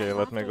take a Okay, couple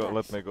let me after go.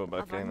 Let this. me go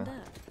back I've in. earned it.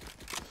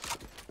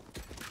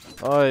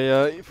 Oh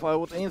yeah, if I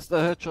would insta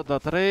headshot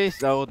that race,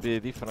 that would be a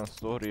different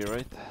story,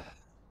 right?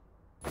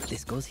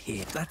 This goes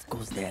here. That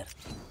goes there.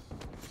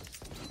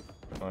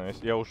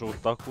 Я уже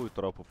вот такую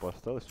трапу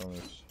поставил, если он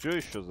все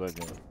еще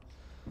сзади.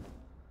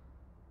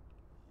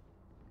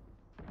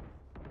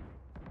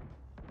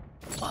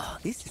 Oh,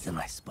 this is a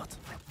nice spot.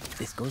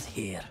 This goes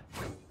here.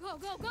 Go,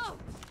 go, go!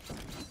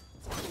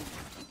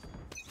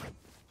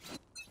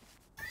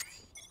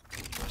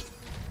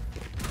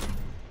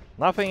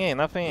 Nothing A,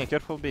 nothing A.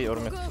 Careful B or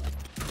Go, mid. go!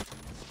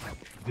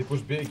 They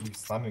push big, he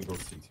stun and go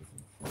city.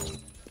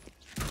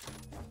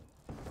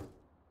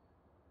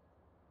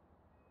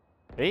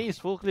 A is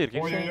full clear.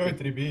 Keep saying Ой-ой-ой,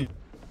 B. 3B.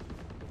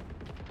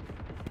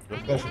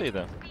 Just push B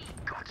then.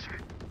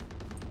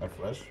 I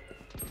flash.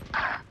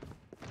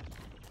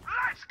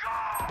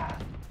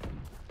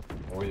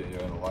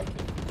 Ой-ой-ой, unlucky.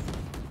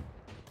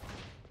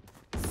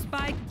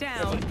 Spike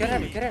down. Get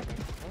him, get him.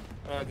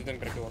 I didn't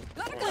break the one.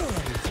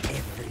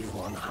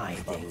 Everyone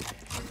hiding.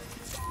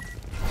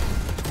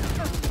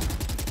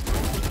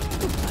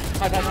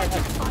 Hide, hide,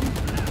 hide,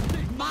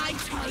 hide. My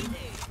time!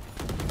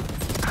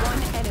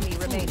 One enemy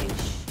remaining.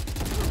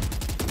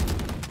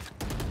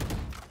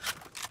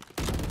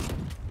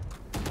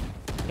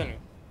 Kill me.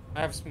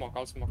 I have smoke,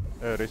 I'll smoke.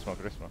 Resmoke,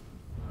 resmoke.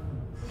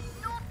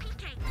 No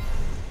peeking!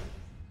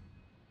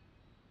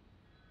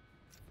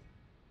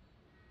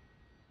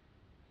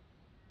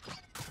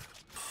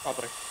 I'll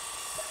break.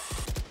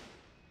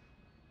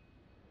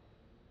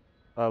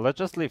 Let's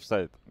just leave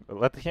side.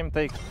 Let him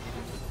take.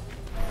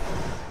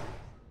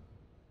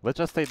 Let's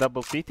just stay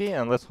double CT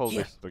and let's hold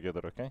Yeah. this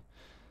together, okay?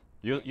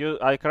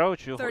 I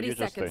crouch, you 30 just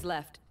stay. seconds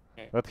left.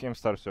 Let him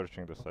start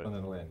searching the side. And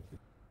then land.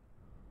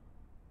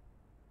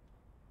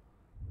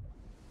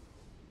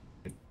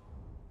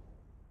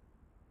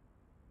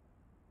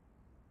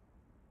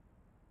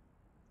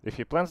 If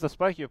he plants the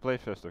spike, you play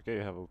first, okay?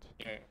 You have ult.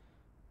 Yeah.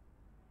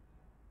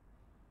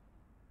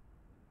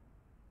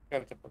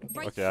 Got the point.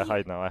 Right Okay, I here.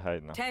 hide now, I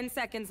hide now. 10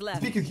 seconds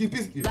left. Pick it, he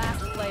pick it. Last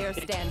player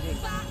standing.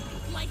 Back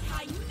like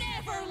I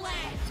never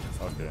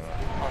left! Okay.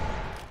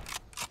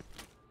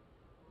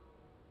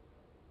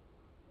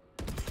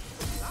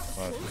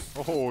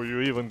 Nice. Oh,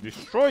 you even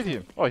destroyed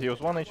him! Oh, he was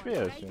 1 HP,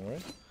 I assume,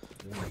 right?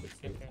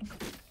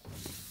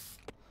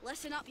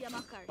 Listen up, you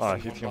muckers. Ah,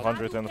 hit him I will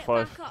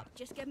 105. get back up.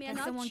 Just give me a Can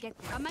someone nudge. get-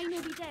 I might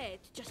not be dead.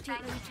 Just take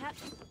a wee tip.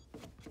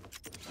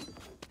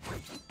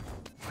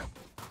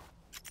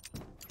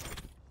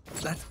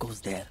 That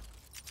goes there.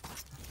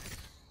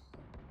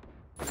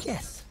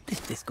 Yes,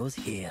 this goes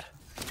here.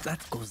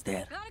 That goes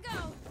there. Gotta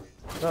go.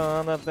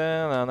 Na na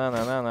na na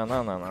na na na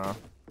na na na.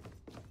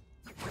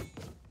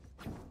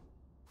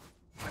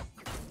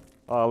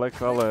 Alex,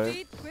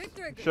 Speed, quick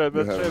trigger.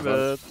 Shebet, Yeah,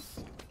 shebet.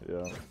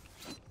 Yeah.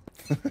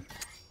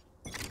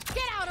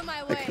 Get out of my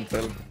I way. can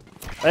tell.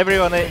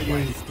 Everyone,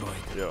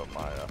 Destroyed. yo,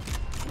 Maya.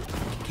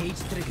 Cage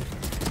trigger.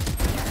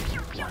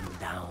 One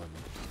down.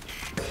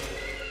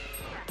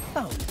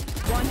 Down.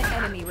 One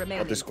enemy What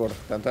remaining. is score?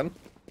 10-10?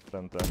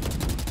 10-10.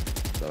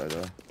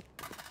 Die.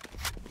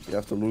 You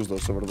have to lose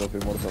those over the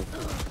immortal.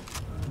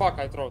 Fuck,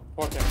 I throw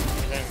 14.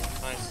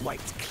 Nice.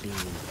 White clean.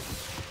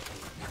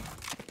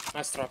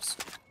 Nice traps.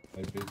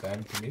 Maybe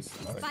time to miss.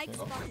 No, Spike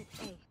no. spotted.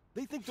 Hey,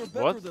 They think they're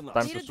better What? than us.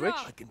 Time Need to a switch?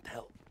 drop. I can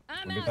tell.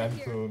 I'm Maybe out time of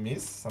here. to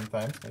miss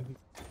sometimes, maybe.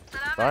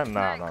 Time?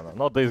 No.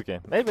 Not this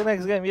game. Maybe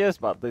next game, yes,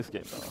 but this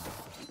game,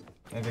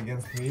 no. And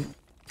against me.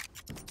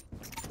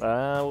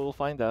 We'll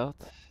find out.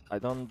 I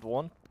don't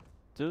want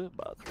to,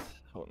 but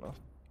who knows?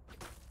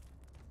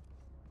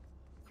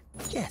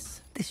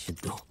 Yes, this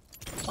should do.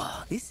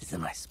 Oh, this is a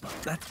nice spot.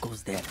 That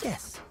goes there.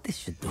 Yes, this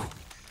should do.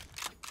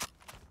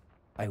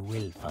 I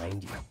will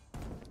find you.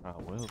 I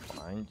will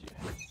find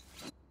you.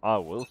 I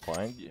will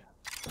find you.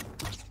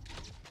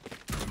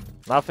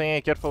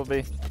 Nothing, careful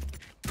B.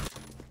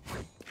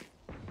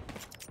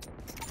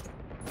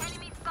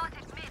 Enemy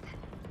spotted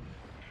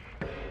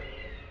mid.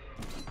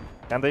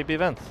 Can they be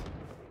vent?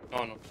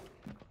 No, no.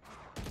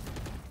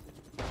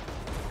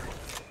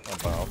 Oh,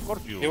 but of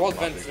course you. They won't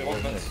vent, they won't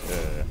vent.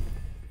 Yeah.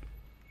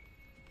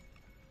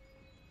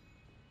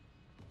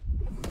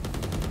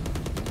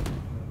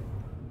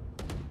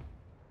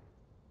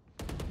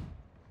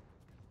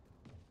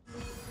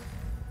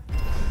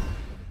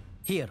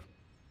 Here.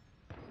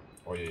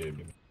 Oh yeah,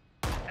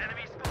 yeah,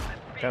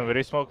 Can we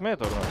re-smoke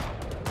mid or not?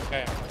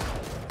 Yeah.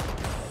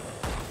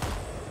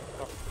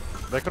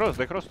 They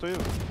cross to you.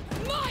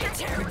 My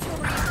territory.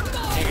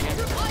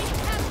 I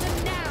have them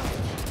now.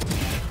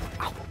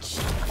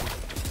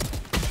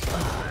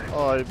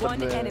 Oh,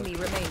 One enemy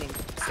remaining.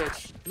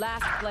 Sage.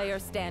 Last player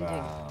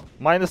standing.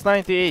 Minus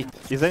 98.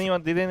 Did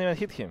anyone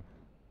hit him?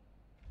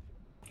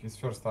 His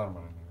first armor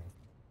anyway.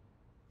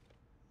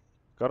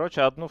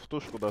 Короче, одну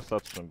втушку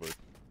достаточно будет.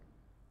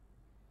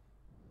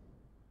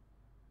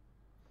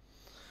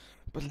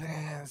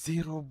 Блин,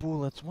 zero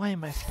bullets. Why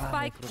am I spamming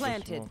Spike for this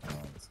planted. smoke? No,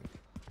 that's it.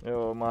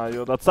 Oh my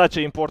god, that's such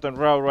an important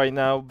round right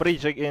now.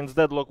 Breach against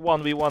Deadlock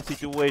 1v1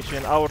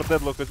 situation. Our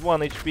Deadlock is 1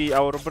 HP.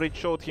 Our Breach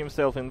showed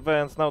himself in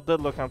vents. Now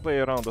Deadlock can play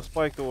around the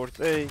spike towards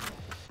A.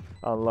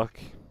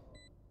 Unlucky.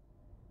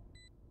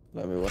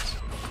 Let me watch.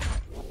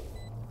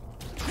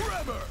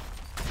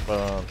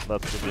 But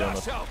that's, to be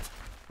honest,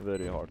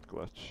 very hard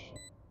clutch.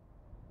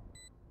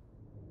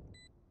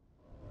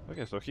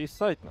 Okay, so he's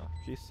side now.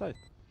 He's side.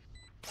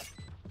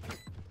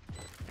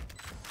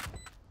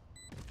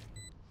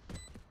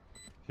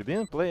 He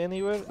didn't play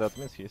anywhere, that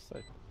means he's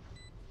side.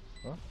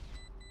 Huh?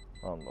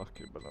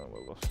 Unlucky, but then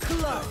we lost.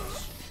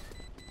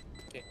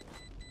 Okay.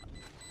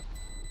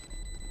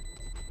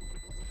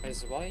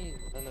 Guys, why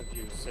none of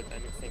you said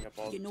anything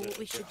about You know what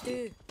we should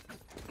do?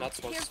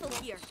 Nuts was Careful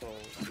smoked, here. so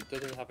you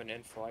didn't have an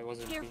info. I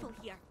wasn't Careful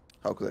being... here.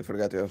 How could I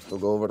forget you have to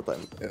go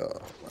overtime? Yeah.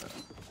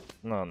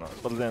 No,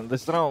 but then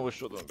this round we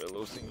shouldn't be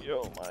losing.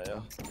 Yo, Maya.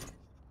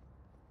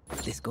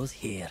 This goes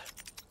here.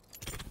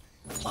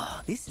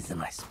 Oh, this is a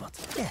nice spot.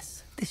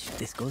 Yes,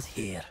 this goes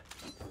here.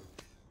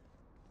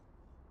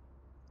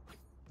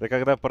 Да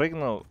когда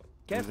прыгнул,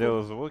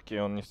 сделал звуки,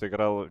 он не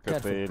сыграл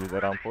КТ или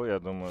рампу, я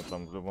думаю,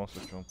 там в любом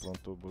случае он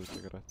планту будет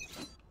играть.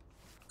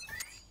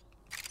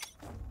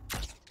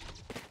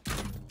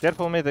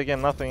 Careful mid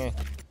again, nothing.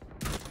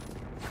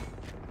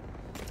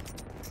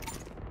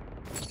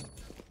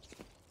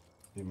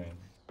 Main.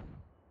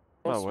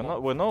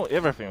 Well, we know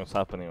everything was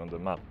happening on the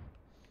map.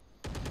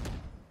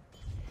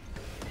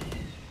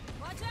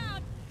 Watch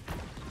out!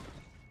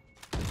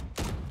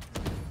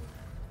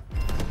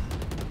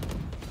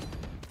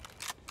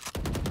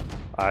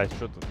 I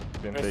should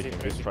have been taking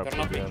this trap, They're to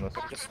not be being... honest.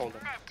 Just hold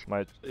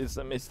it. It's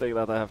a mistake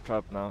that I have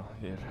trap now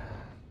here.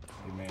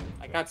 Main.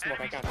 I can't smoke,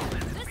 I can't.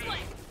 This way!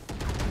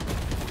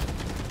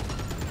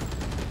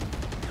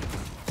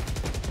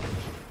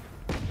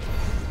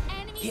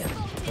 Enemy Here.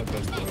 That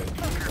was the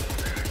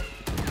way.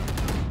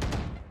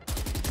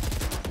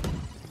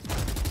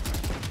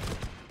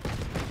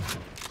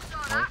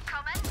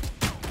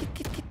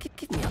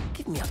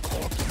 Give me a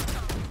corpse.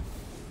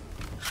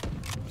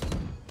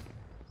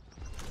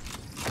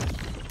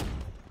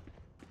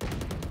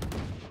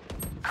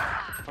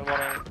 One more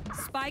in.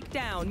 Spike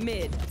down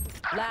mid.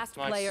 Last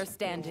Nice. player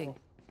standing.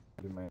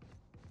 Main.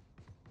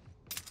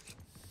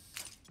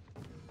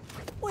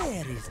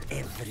 Where is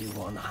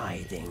everyone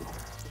hiding?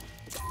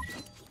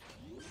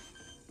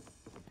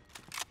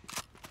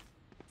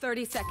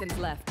 30 seconds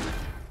left.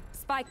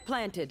 Spike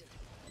planted.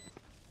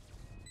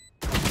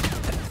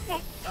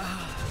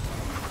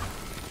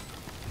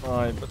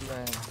 Oh, but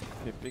then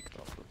he picked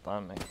up the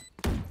timing.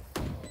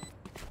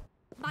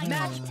 My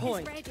Match ult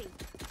point. is ready.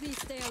 Please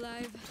stay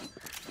alive.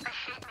 I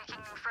hate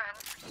making new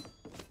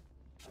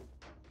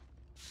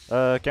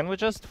friends. Can we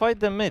just fight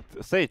the mid?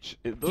 Sage,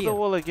 do the Here.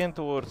 wall again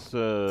towards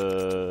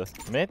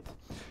mid.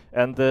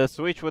 And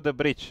switch with the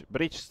breach.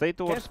 Breach, stay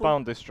towards Careful.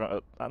 spawn this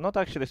round. Not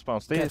actually spawn,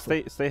 stay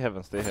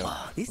heaven, stay heaven.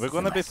 Oh, this We're is a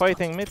gonna be nice spot.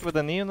 fighting mid with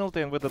the neon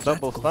ulti and with the That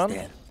double goes stun.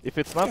 there. If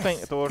it's nothing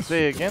Yes, towards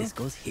A again, this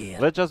goes here.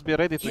 let's just be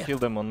ready to Here. kill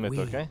them on mid, We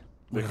okay?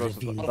 will Because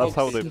reveal that's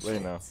how they the play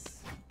now. secrets.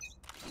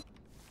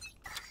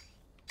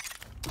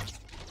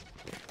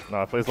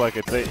 No, it feels like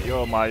it's A.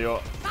 Yo, Mayo.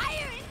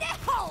 Fire in the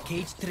hole!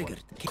 Cage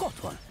triggered. Got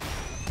one.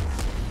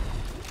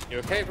 You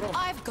okay, bro?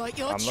 I've got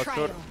your I'm not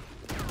trail. sure.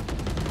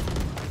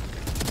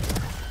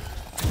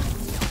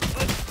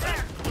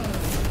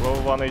 Low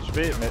 1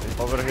 HP,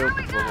 overheal,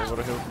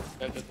 overheal.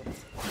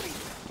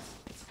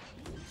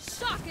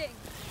 Shocking!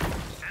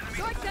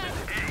 Short gun!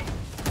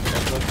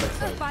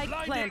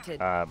 Spike planted.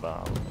 Ah,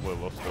 but we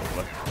lost the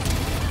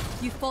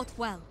left. You fought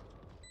well.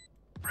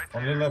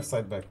 Only left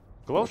side back.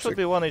 Glow should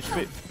be 1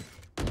 HP.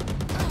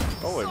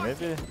 Oh wait,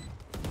 maybe.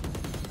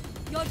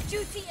 Your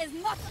duty is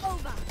not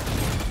over.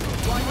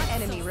 One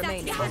enemy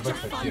remaining.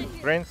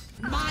 Brains.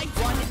 My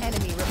One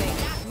enemy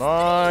remaining.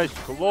 Nice,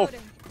 Glow.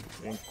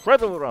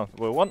 Incredible round.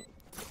 We won.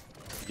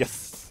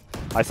 Yes.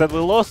 I said we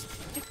lost,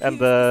 and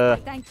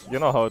Thank you. you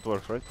know how it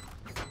works, right?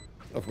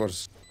 Of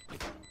course.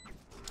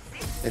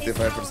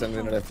 85%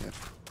 win rate. Yeah.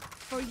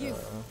 For you.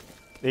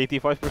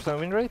 85%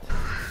 win rate?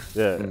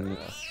 Yeah.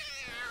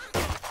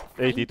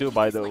 82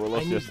 by the way, we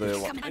lost need yesterday.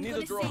 this. One. I'm need a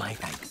gonna drop. say My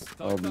thanks.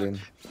 Oh, Blin.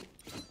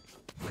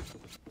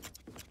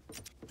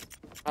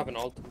 I have an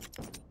ult.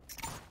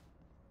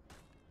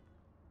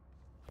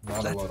 Not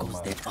a That lot of goes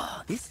mana. there.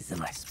 Oh, this is a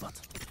nice spot.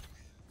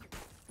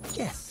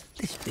 Yes,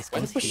 this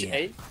Wanna goes push here.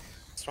 A?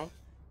 Strong?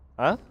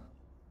 Huh?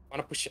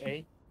 Wanna push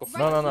A? Go for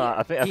No,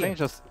 I Here. think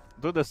just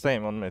do the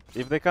same on mid.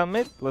 If they come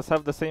mid, let's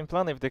have the same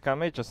plan. If they come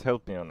mid, just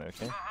help me on it,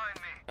 okay?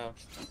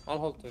 I'll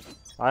hold it.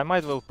 I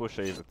might well push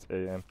A if it's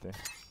A empty.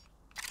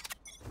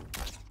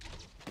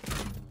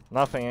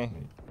 Nothing, eh?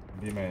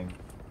 B main.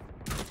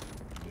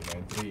 B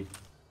main 3.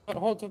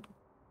 Hold it.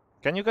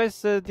 Can you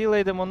guys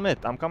delay them on mid?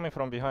 I'm coming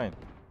from behind.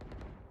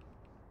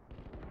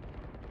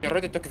 You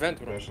already took vent,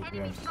 bro. Pressure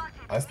vent.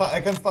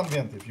 I can stun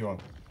vent if you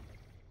want.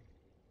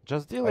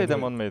 Just delay them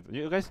do. on mid.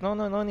 You guys, no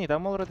need.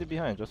 I'm already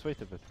behind. Just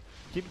wait a bit.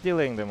 Keep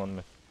delaying them on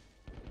mid.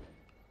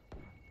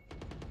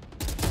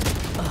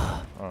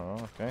 Oh,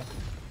 okay.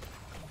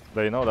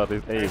 They know that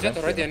it's A. Jet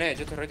already an A,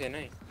 Jet already an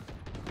A.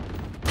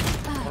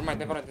 Never mind,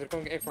 never mind. They're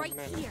going A from Right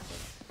man. here.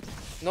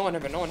 No one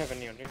have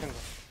neon. You can go.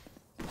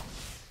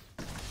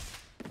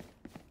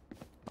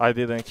 I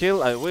didn't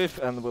kill, I whiff,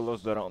 and we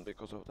lost the round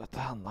because of that.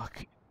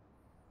 Unlucky.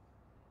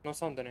 No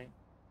sound in A.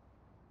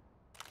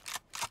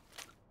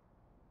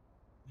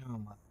 Oh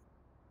man.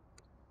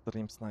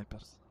 Dream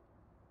snipers.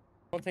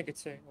 Don't think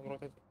it's A. I'm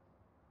rotating.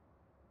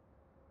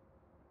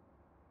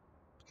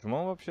 Почему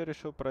он вообще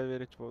решил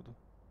проверить воду?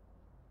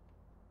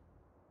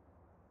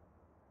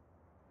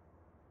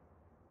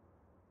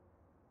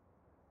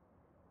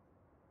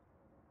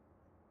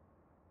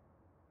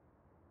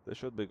 They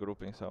should be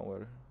grouping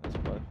somewhere. That's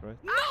five, right?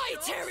 My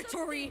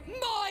territory,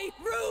 my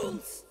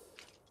rules.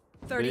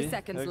 30 B,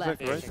 seconds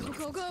exact, left. right?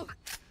 Go, go, go.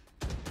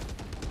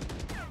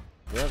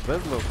 Yeah,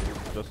 deadlock.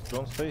 Just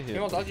don't stay You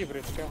here. want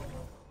algebra, go.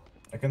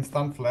 I can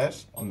stun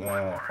flash on the.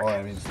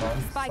 I mean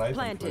stun Spike side and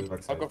planted. flash back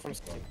I'll side. go from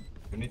city.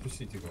 You need to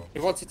CT go.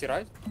 You want city,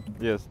 right?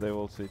 Yes, they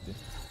will city.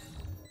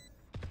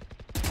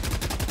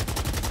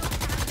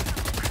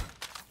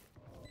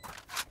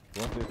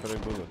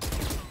 Bullets.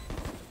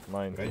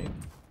 19. Great.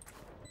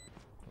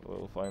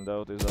 We'll find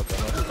out is that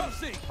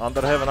enough.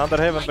 Under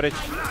heaven, bridge.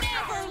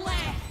 Never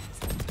left.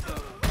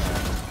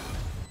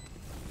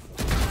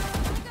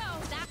 Go,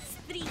 that's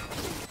 3.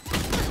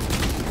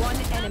 One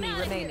enemy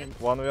remaining.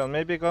 1v1,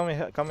 maybe coming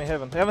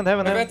heaven. Heaven.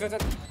 Wait.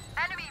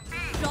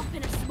 Drop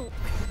in a smoke.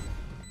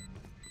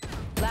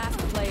 Last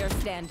player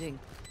standing.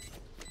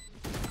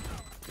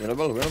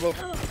 Winnable, winnable.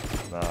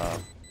 Nah.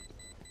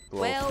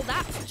 Close. Well,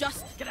 that's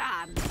just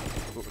grand.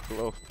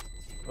 Close.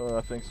 Oh,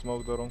 I think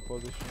smoked the wrong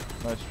position.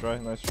 Nice try.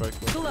 Close.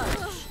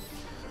 Clutch.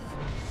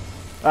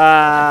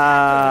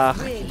 Ah,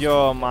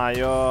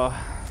 ё-моё.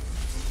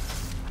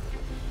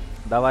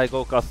 Давай,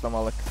 go custom,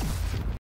 Alex.